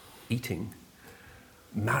eating.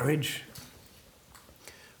 Marriage,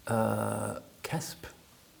 kasb,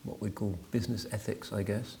 what we call business ethics, I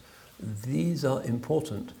guess. These are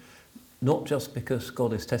important, not just because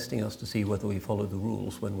God is testing us to see whether we follow the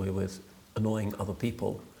rules when we're with annoying other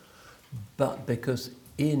people, but because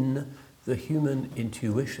in the human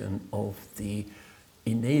intuition of the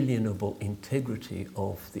inalienable integrity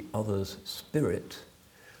of the other's spirit,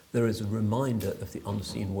 there is a reminder of the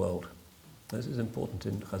unseen world. This is important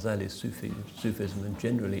in Ghazali's Sufism and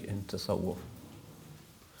generally in Tasawwuf.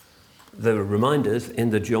 There are reminders in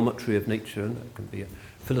the geometry of nature, and that can be a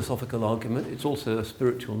philosophical argument. It's also a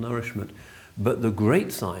spiritual nourishment. But the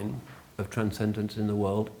great sign of transcendence in the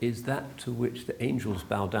world is that to which the angels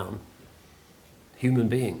bow down. Human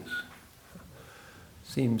beings.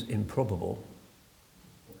 Seems improbable.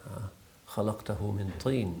 خَلَقْتَهُ مِنْ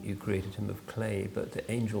طِينٍ, you created him of clay, but the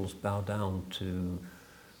angels bow down to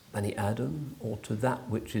Bani Adam or to that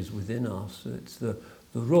which is within us. It's the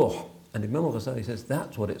ruh. And Imam Al-Ghazali says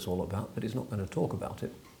that's what it's all about, but he's not going to talk about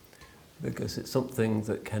it because it's something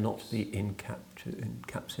that cannot be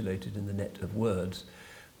encapsulated in the net of words.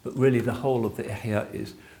 But really the whole of the Ihya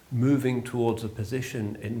is moving towards a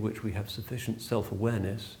position in which we have sufficient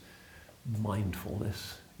self-awareness,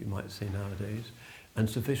 mindfulness, you might say nowadays, and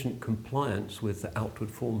sufficient compliance with the outward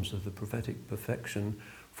forms of the prophetic perfection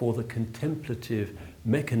for the contemplative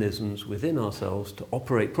mechanisms within ourselves to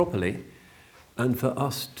operate properly, and for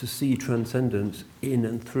us to see transcendence in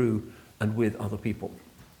and through and with other people.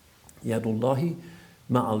 Yadullahi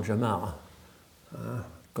ma'al jama'ah.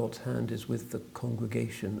 God's hand is with the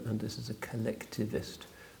congregation, and this is a collectivist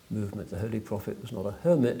movement. The Holy Prophet was not a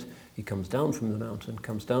hermit. He comes down from the mountain,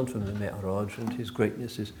 comes down from the Mi'raj, and his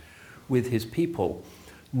greatness is with his people.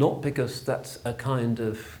 Not because that's a kind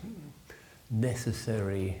of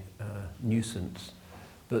necessary nuisance,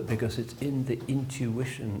 but because it's in the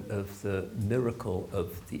intuition of the miracle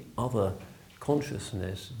of the other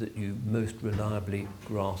consciousness that you most reliably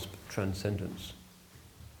grasp transcendence.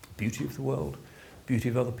 Beauty of the world, beauty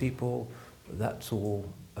of other people, that's all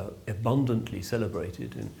abundantly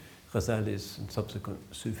celebrated in Ghazali's and subsequent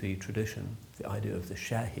Sufi tradition. The idea of the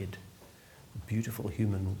shahid, the beautiful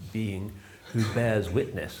human being who bears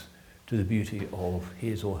witness to the beauty of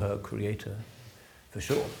his or her creator, for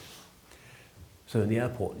sure. So in the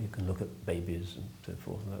airport you can look at babies and so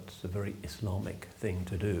forth, and that's a very Islamic thing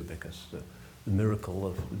to do because the miracle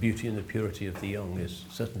of the beauty and the purity of the young is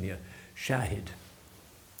certainly a shahid.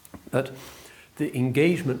 But the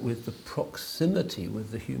engagement with the proximity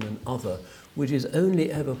with the human other, which is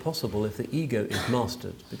only ever possible if the ego is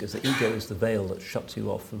mastered, because the ego is the veil that shuts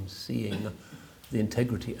you off from seeing the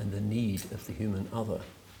integrity and the need of the human other.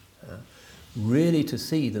 Really to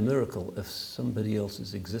see the miracle of somebody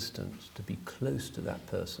else's existence, to be close to that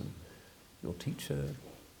person, your teacher,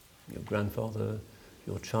 your grandfather,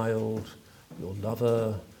 your child, your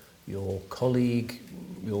lover, your colleague,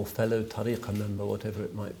 your fellow tariqah member, whatever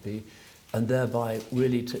it might be, and thereby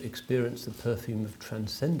really to experience the perfume of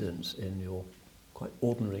transcendence in your quite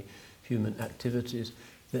ordinary human activities.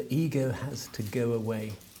 The ego has to go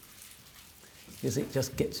away, because it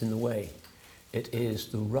just gets in the way. It is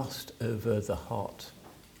the rust over the heart,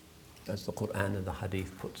 as the Quran and the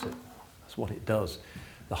Hadith puts it. That's what it does.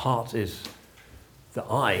 The heart is the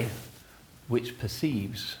eye which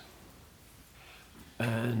perceives,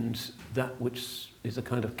 and that which is a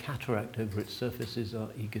kind of cataract over its surface is our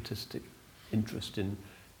egotistic interest in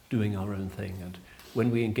doing our own thing. And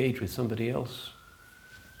when we engage with somebody else,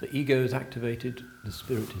 the ego is activated, the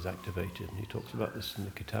spirit is activated. And he talks about this in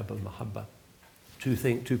the Kitab al-Mahabba.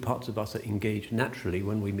 Two parts of us are engaged naturally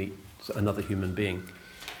when we meet another human being.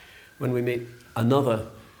 When we meet another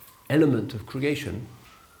element of creation,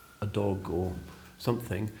 a dog or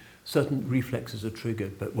something, certain reflexes are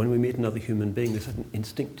triggered, but when we meet another human being, there's certain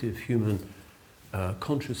instinctive human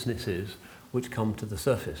consciousnesses which come to the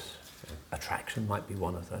surface. Attraction might be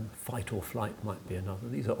one of them, fight or flight might be another.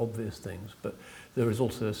 These are obvious things, but there is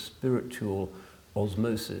also a spiritual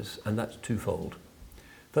osmosis, and that's twofold.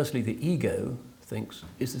 Firstly, the ego thinks,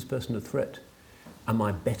 is this person a threat? Am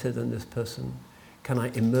I better than this person? Can I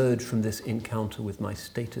emerge from this encounter with my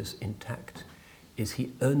status intact? Is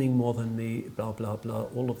he earning more than me? Blah, blah, blah.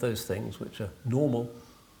 All of those things which are normal,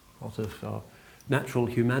 part of our natural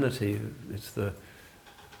humanity. It's the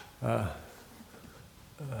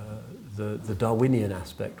Darwinian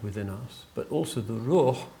aspect within us, but also the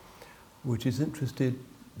ruh, which is interested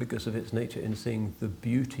because of its nature in seeing the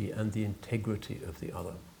beauty and the integrity of the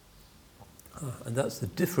other. And that's the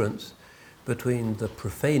difference between the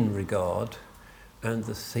profane regard and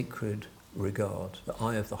the sacred regard. The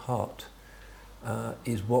eye of the heart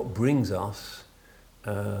is what brings us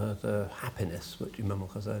the happiness, which Imam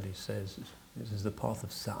Al-Ghazali says is This is the path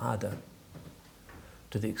of sa'ada.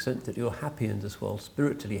 To the extent that you're happy in this world,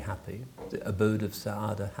 spiritually happy, the abode of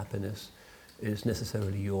sa'ada, happiness, is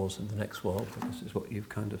necessarily yours in the next world. This is what you've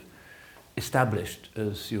kind of established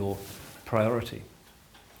as your priority.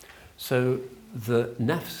 So the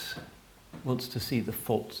nafs wants to see the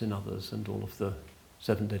faults in others and all of the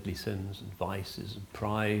 7 deadly sins and vices and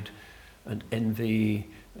pride and envy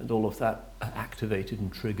and all of that are activated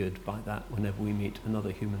and triggered by that whenever we meet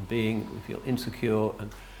another human being. We feel insecure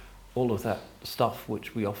and all of that stuff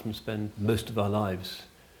which we often spend most of our lives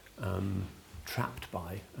trapped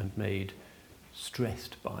by and made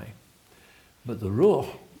stressed by. But the ruh,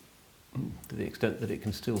 to the extent that it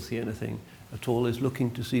can still see anything at all, is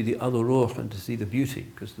looking to see the other ruh and to see the beauty,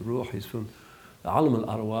 because the ruh is from the alam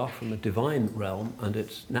al-arwah, from the divine realm, and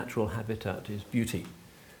its natural habitat is beauty.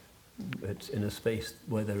 It's in a space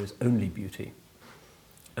where there is only beauty.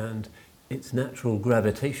 And its natural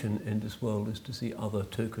gravitation in this world is to see other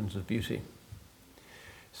tokens of beauty.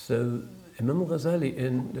 So Imam Al-Ghazali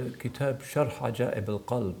in the Kitab Sharh Ajaib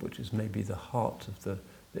al-Qalb, which is maybe the heart of the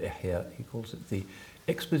Ihya, he calls it the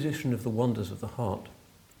exposition of the wonders of the heart,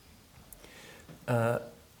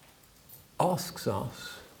 asks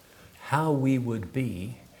us how we would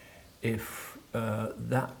be if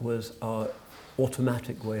that was our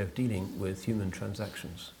automatic way of dealing with human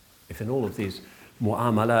transactions. If in all of these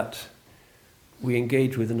mu'amalat we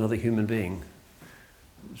engage with another human being,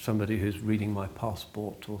 somebody who's reading my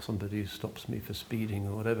passport or somebody who stops me for speeding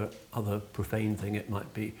or whatever other profane thing it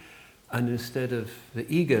might be, and instead of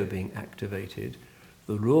the ego being activated,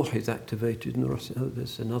 the ruh is activated, and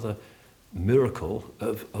there's another miracle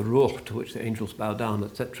of a ruh to which the angels bow down,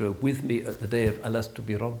 etc., with me at the day of Alastu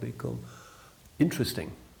bi Rabbikum.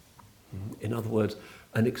 Interesting. In other words,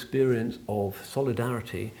 an experience of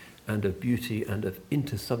solidarity and of beauty and of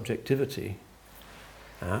intersubjectivity,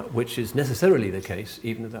 which is necessarily the case,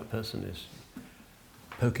 even if that person is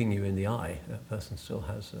poking you in the eye. That person still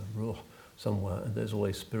has a ruh somewhere, and there's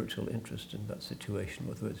always spiritual interest in that situation,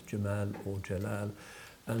 whether it's Jamal or Jalal,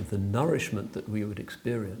 and the nourishment that we would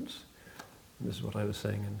experience. And this is what I was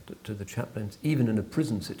saying to the chaplains, even in a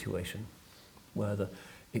prison situation where the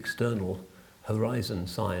external horizon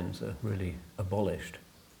signs are really abolished.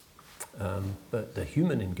 But the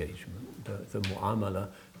human engagement, the mu'amala,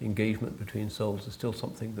 the engagement between souls is still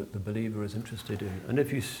something that the believer is interested in. And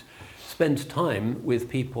if you spend time with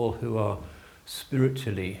people who are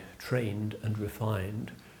spiritually trained and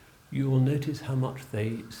refined, you will notice how much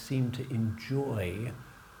they seem to enjoy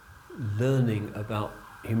learning about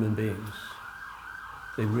human beings.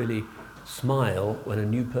 They really smile when a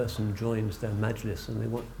new person joins their majlis and they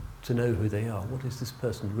want to know who they are. What is this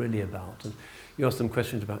person really about? And you ask them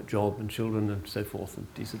questions about job and children and so forth, and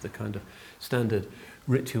these are the kind of standard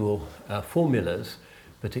ritual formulas,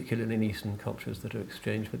 particularly in Eastern cultures, that are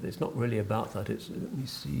exchanged, but it's not really about that. It's, let me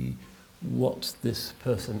see what this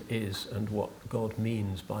person is and what God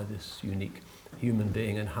means by this unique human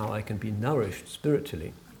being and how I can be nourished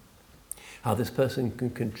spiritually. How this person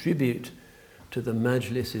can contribute to the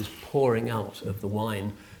majlis's pouring out of the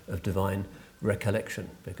wine of divine recollection,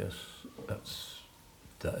 because that's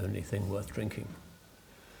the only thing worth drinking.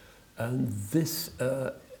 And this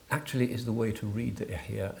actually is the way to read the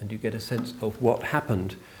Ihya, and you get a sense of what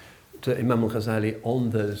happened to Imam Al-Ghazali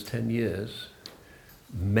on those 10 years,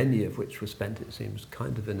 many of which were spent, it seems,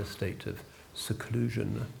 kind of in a state of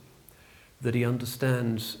seclusion, that he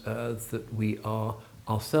understands that we are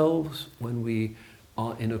ourselves when we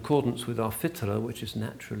are in accordance with our fitrah, which is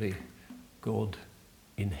naturally God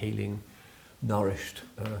inhaling, nourished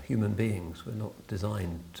human beings. We're not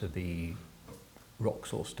designed to be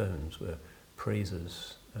rocks or stones. We're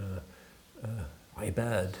praisers,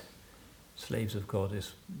 ibad, slaves of God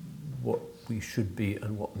is what we should be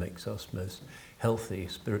and what makes us most healthy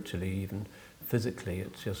spiritually, even physically.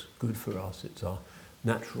 It's just good for us. It's our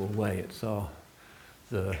natural way. It's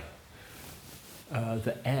the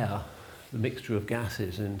air, the mixture of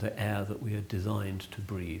gases in the air that we are designed to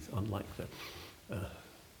breathe, unlike the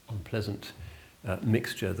unpleasant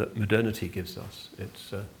mixture that modernity gives us.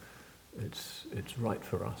 It's right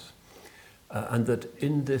for us. And that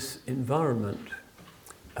in this environment,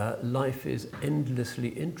 life is endlessly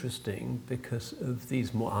interesting because of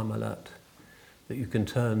these mu'amalat, that you can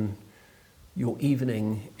turn your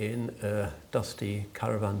evening in a dusty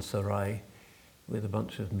caravanserai with a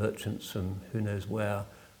bunch of merchants from who knows where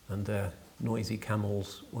and their noisy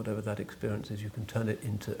camels, whatever that experience is, you can turn it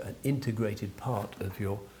into an integrated part of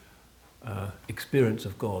your experience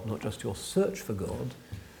of God, not just your search for God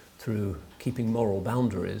through keeping moral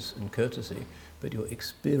boundaries and courtesy, but your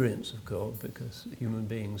experience of God, because human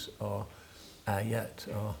beings are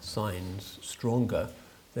ayat are signs stronger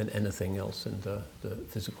than anything else in the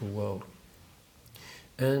physical world.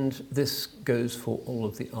 And this goes for all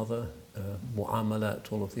of the other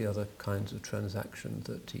mu'amalat, all of the other kinds of transaction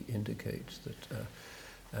that he indicates.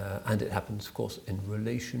 And it happens, of course, in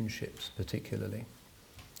relationships particularly.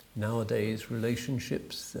 Nowadays,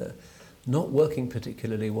 relationships not working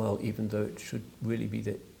particularly well, even though it should really be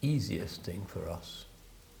the easiest thing for us.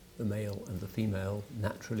 The male and the female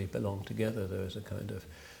naturally belong together. There is a kind of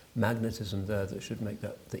magnetism there that should make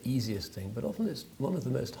that the easiest thing, but often it's one of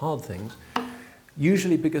the most hard things,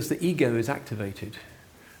 usually because the ego is activated.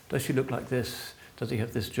 Does she look like this? Does he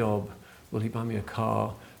have this job? Will he buy me a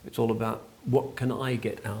car? It's all about what can I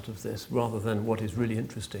get out of this, rather than what is really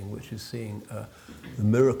interesting, which is seeing the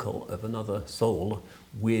miracle of another soul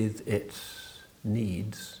with its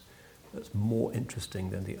needs. That's more interesting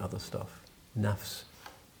than the other stuff. Nafs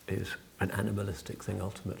is an animalistic thing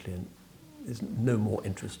ultimately, and is no more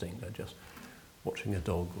interesting than just watching a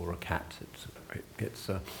dog or a cat. It gets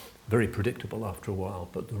very predictable after a while,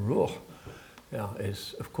 but the ruh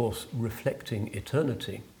is, of course, reflecting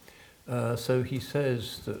eternity. So he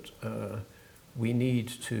says that we need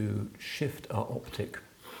to shift our optic,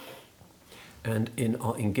 and in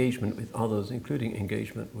our engagement with others, including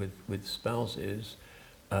engagement with spouses,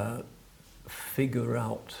 figure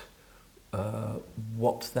out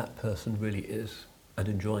what that person really is, and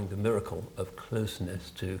enjoying the miracle of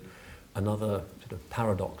closeness to another sort of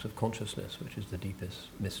paradox of consciousness, which is the deepest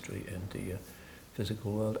mystery in the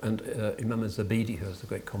physical world. And Imam al-Zabidi, who has the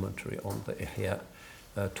great commentary on the Ihya,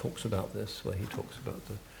 talks about this, where he talks about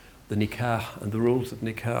the nikah and the rules of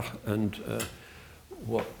nikah, and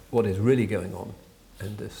what is really going on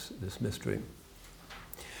in this mystery.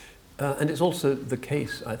 And it's also the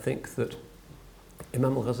case, I think, that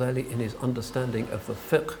Imam Al-Ghazali, in his understanding of the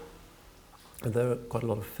fiqh, and there are quite a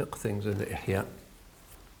lot of fiqh things in the Ihya,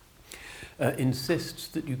 insists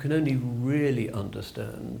that you can only really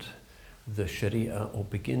understand the Sharia, or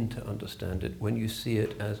begin to understand it, when you see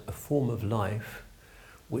it as a form of life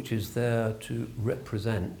which is there to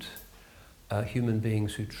represent human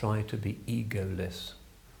beings who try to be egoless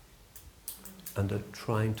and are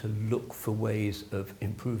trying to look for ways of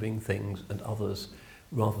improving things and others,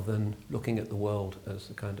 rather than looking at the world as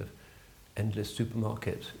a kind of endless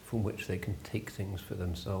supermarket from which they can take things for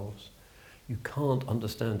themselves. You can't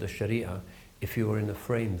understand the Sharia if you are in a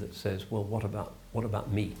frame that says, well, what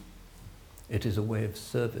about me? It is a way of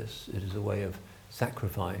service, it is a way of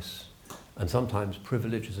sacrifice, and sometimes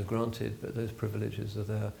privileges are granted, but those privileges are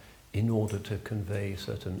there in order to convey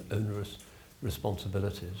certain onerous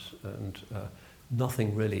responsibilities, and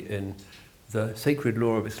nothing really in the sacred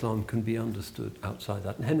law of Islam can be understood outside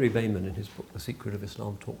that. And Henry Bayman, in his book The Secret of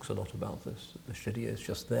Islam, talks a lot about this. The Sharia is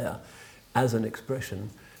just there as an expression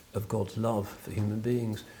of God's love for human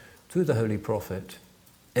beings through the Holy Prophet.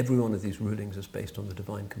 Every one of these rulings is based on the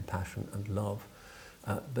divine compassion and love.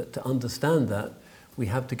 But to understand that, we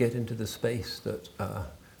have to get into the space that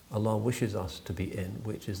Allah wishes us to be in,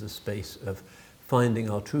 which is the space of finding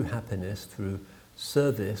our true happiness through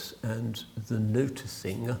service and the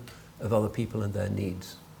noticing of other people and their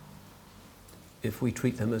needs. If we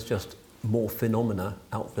treat them as just more phenomena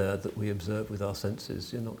out there that we observe with our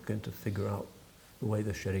senses, you're not going to figure out the way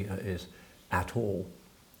the Sharia is at all.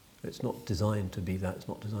 It's not designed to be that, it's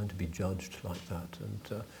not designed to be judged like that,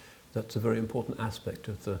 and that's a very important aspect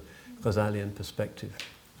of the Ghazalian perspective.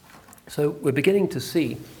 So we're beginning to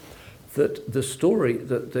see that the story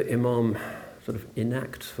that the Imam sort of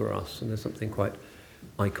enacts for us, and there's something quite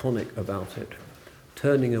iconic about it,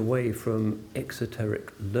 turning away from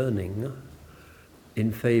exoteric learning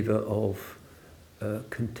in favor of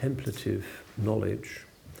contemplative knowledge,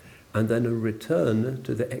 and then a return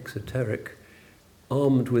to the exoteric,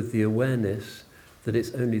 armed with the awareness that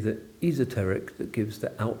it's only the esoteric that gives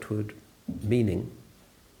the outward meaning,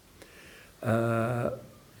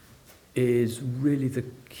 is really the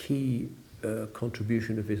key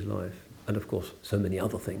contribution of his life. And of course, so many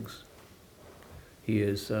other things. He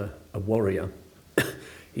is a warrior.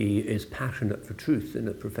 He is passionate for truth in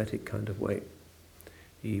a prophetic kind of way.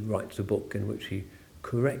 He writes a book in which he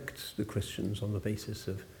corrects the Christians on the basis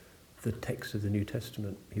of the text of the New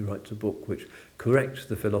Testament. He writes a book which corrects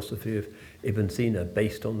the philosophy of Ibn Sina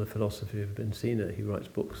based on the philosophy of Ibn Sina. He writes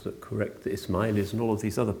books that correct the Ismailis and all of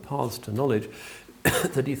these other paths to knowledge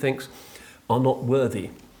that he thinks are not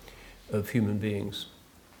worthy of human beings.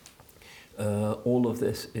 All of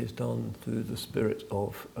this is done through the spirit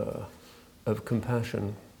of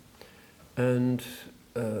compassion. And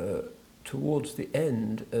towards the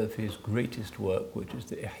end of his greatest work, which is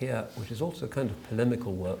the Ihya, which is also a kind of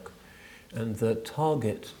polemical work, And the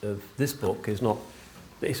target of this book is not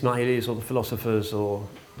the Ismailis or the philosophers or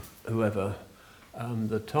whoever.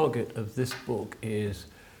 The target of this book is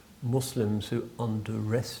Muslims who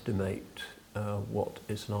underestimate what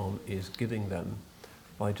Islam is giving them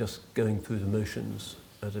by just going through the motions,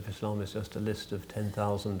 as if Islam is just a list of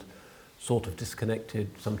 10,000 sort of disconnected,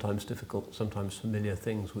 sometimes difficult, sometimes familiar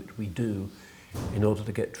things which we do in order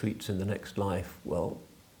to get treats in the next life. Well,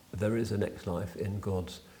 there is a next life in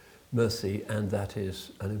God's mercy, and that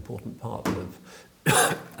is an important part of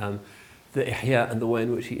the ihya and the way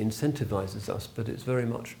in which he incentivizes us, but it's very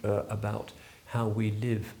much about how we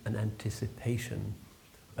live an anticipation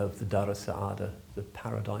of the Dar as-Sa'ada, the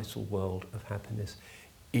paradisal world of happiness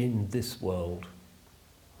in this world.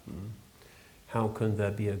 How can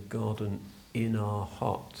there be a garden in our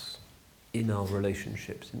hearts, in our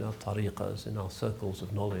relationships, in our tariqas, in our circles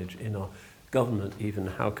of knowledge, in our government even?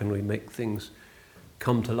 How can we make things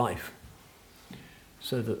come to life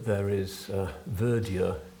so that there is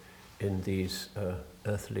verdure in these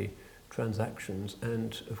earthly transactions?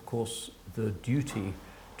 And of course the duty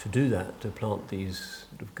to do that, to plant these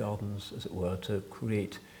sort of gardens, as it were, to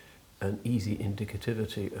create an easy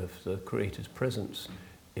indicativity of the Creator's presence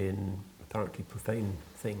in apparently profane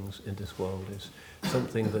things in this world, is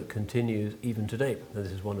something that continues even today. And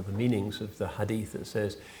this is one of the meanings of the hadith that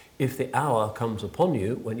says, if the hour comes upon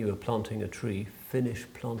you when you are planting a tree, finish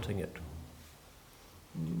planting it.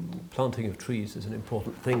 Planting of trees is an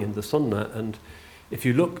important thing in the Sunnah, and if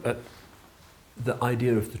you look at the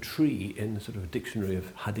idea of the tree in the sort of dictionary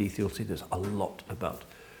of hadith, you'll see there's a lot about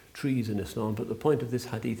trees in Islam, but the point of this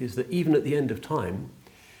hadith is that even at the end of time,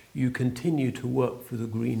 you continue to work for the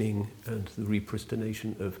greening and the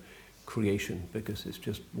repristination of creation, because it's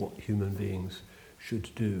just what human beings should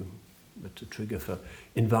do. It's a trigger for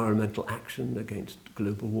environmental action against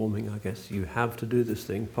global warming, I guess. You have to do this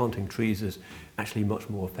thing. Planting trees is actually much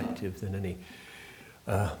more effective than any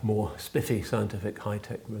more spiffy scientific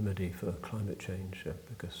high-tech remedy for climate change,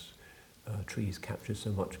 because trees capture so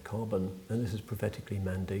much carbon, and this is prophetically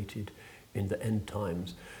mandated in the end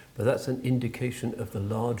times. But that's an indication of the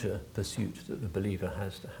larger pursuit that the believer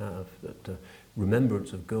has to have, that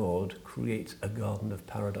remembrance of God creates a garden of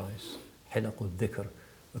paradise. Hilaqul dhikr,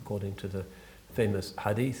 according to the famous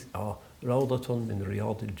hadith, are rawdatun min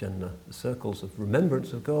riyadil jannah. The circles of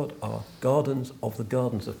remembrance of God are gardens of the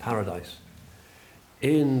gardens of paradise.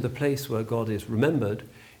 In the place where God is remembered,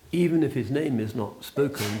 even if his name is not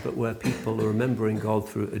spoken, but where people are remembering God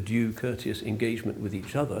through a due courteous engagement with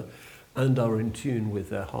each other and are in tune with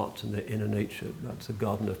their hearts and their inner nature, that's a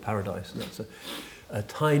garden of paradise. And that's a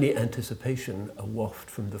tiny anticipation, a waft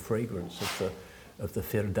from the fragrance of the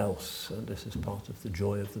Firdaus. And this is part of the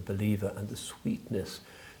joy of the believer and the sweetness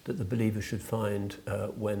that the believer should find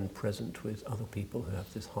when present with other people who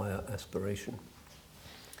have this higher aspiration.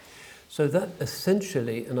 So that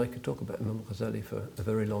essentially, and I could talk about Imam Al-Ghazali for a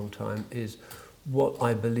very long time, is what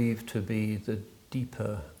I believe to be the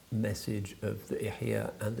deeper message of the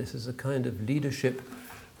Ihya. And this is a kind of leadership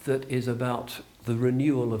that is about the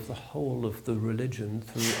renewal of the whole of the religion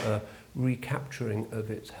through a recapturing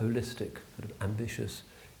of its holistic, sort of ambitious,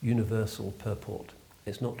 universal purport.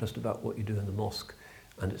 It's not just about what you do in the mosque,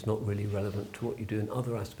 and it's not really relevant to what you do in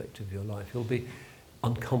other aspects of your life. You'll be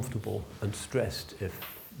uncomfortable and stressed if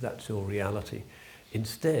that's your reality.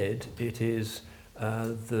 Instead, it is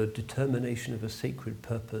the determination of a sacred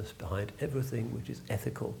purpose behind everything which is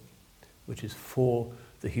ethical, which is for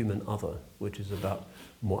the human other, which is about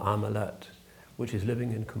mu'amalat, which is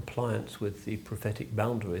living in compliance with the prophetic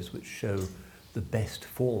boundaries which show the best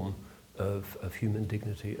form of human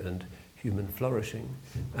dignity and human flourishing,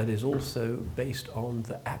 and is also based on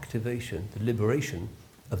the activation, the liberation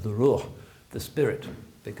of the ruh, the spirit,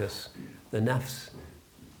 because the nafs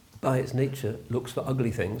by its nature looks for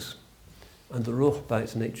ugly things, and the ruh by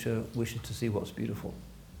its nature wishes to see what's beautiful.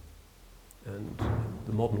 And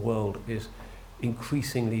the modern world is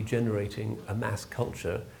increasingly generating a mass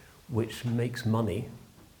culture which makes money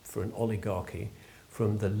for an oligarchy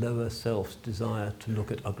from the lower self's desire to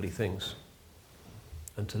look at ugly things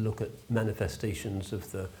and to look at manifestations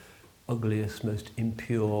of the ugliest, most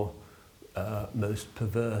impure, most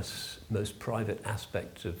perverse, most private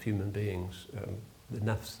aspects of human beings. The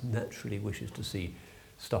nafs naturally wishes to see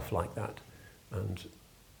stuff like that, and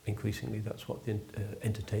increasingly that's what the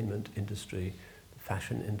entertainment industry, the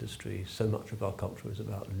fashion industry, so much of our culture is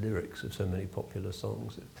about lyrics of so many popular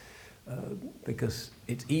songs, because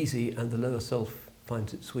it's easy and the lower self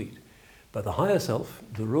finds it sweet. But the higher self,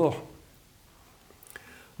 the ruh,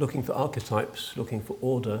 looking for archetypes, looking for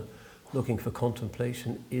order, looking for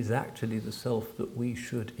contemplation, is actually the self that we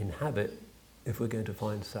should inhabit if we're going to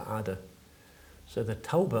find sa'ada So the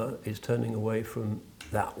tawbah is turning away from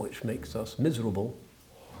that which makes us miserable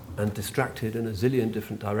and distracted in a zillion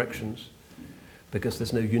different directions, because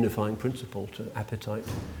there's no unifying principle to appetite,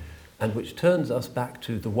 and which turns us back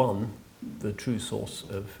to the one, the true source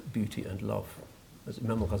of beauty and love. As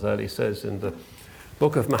Imam Al-Ghazali says in the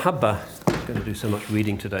book of Mahabba, I'm going to do so much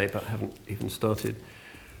reading today, but haven't even started.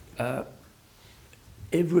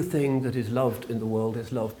 Everything that is loved in the world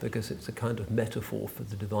is loved because it's a kind of metaphor for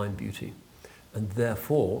the divine beauty, and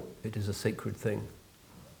therefore it is a sacred thing.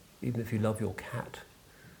 Even if you love your cat,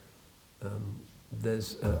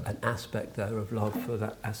 there's an aspect there of love for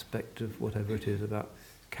that aspect of whatever it is about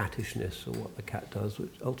cattishness or what the cat does,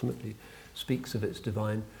 which ultimately speaks of its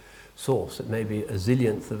divine source. It may be a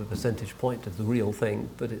zillionth of a percentage point of the real thing,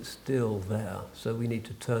 but it's still there. So we need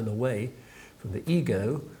to turn away from the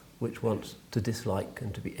ego, which wants to dislike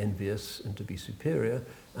and to be envious and to be superior,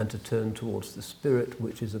 and to turn towards the spirit,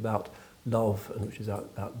 which is about love and which is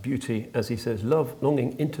about beauty. As he says, love,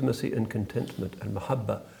 longing, intimacy and contentment, and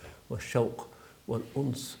mahabba, wa shawq, wal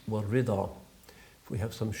uns, wal rida. If we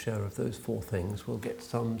have some share of those four things, we'll get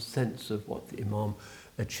some sense of what the Imam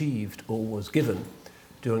achieved or was given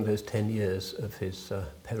during those 10 years of his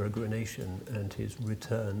peregrination and his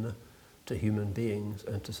return to human beings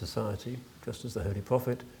and to society, just as the Holy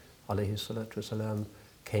Prophet alayhi salatu wasalam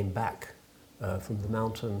came back from the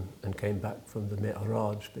mountain and came back from the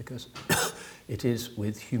Mi'raj, because it is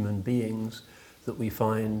with human beings that we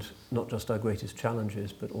find not just our greatest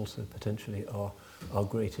challenges, but also potentially our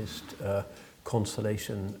greatest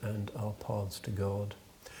consolation and our paths to God.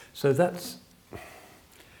 So that's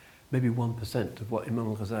maybe 1% of what Imam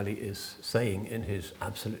Al-Ghazali is saying in his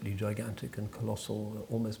absolutely gigantic and colossal,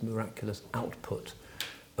 almost miraculous output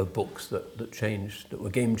of books that were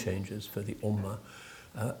game changers for the Ummah.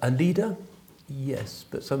 A leader? Yes,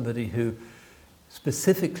 but somebody who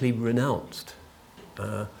specifically renounced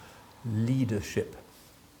leadership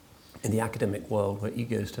in the academic world, where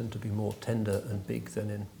egos tend to be more tender and big than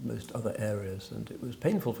in most other areas, and it was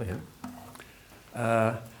painful for him.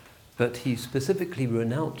 But he specifically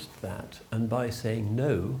renounced that, and by saying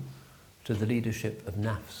no to the leadership of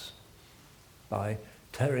nafs, by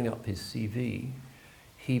tearing up his CV,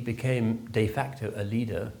 he became de facto a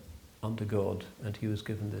leader under God, and he was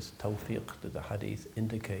given this tawfiq that the hadith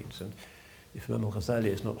indicates. And if Imam Al-Ghazali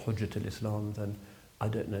is not Hujjat al-Islam, then I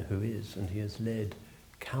don't know who is. And he has led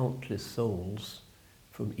countless souls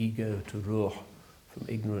from ego to ruh, from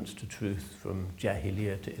ignorance to truth, from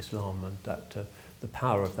jahiliyyah to Islam, and that the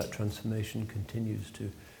power of that transformation continues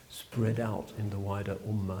to spread out in the wider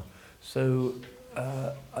ummah. So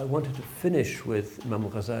I wanted to finish with Imam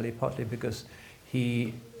Al-Ghazali, partly because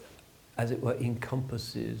he, as it were,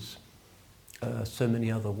 encompasses so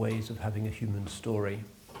many other ways of having a human story,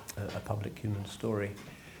 a public human story.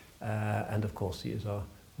 And of course, he is our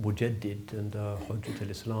Mujaddid and Hujjat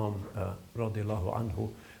al-Islam, radiyallahu anhu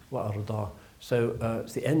wa arda. So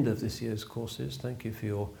it's the end of this year's courses. Thank you for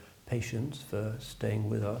your patience, for staying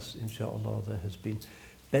with us. Inshallah, there has been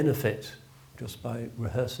benefit just by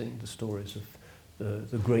rehearsing the stories of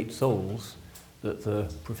the great souls that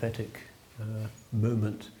the prophetic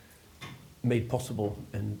moment made possible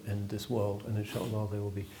in this world. And inshallah, there will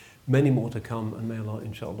be many more to come, and may Allah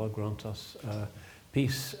inshallah grant us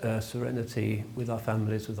peace, serenity with our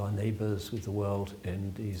families, with our neighbours, with the world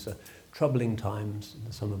in these troubling times in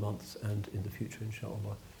the summer months and in the future,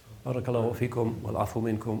 inshallah. Barakallahu fikum wal afu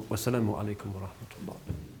minkum wassalamu alaikum wa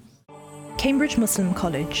rahmatullah. Cambridge Muslim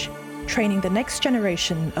College, training the next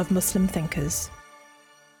generation of Muslim thinkers.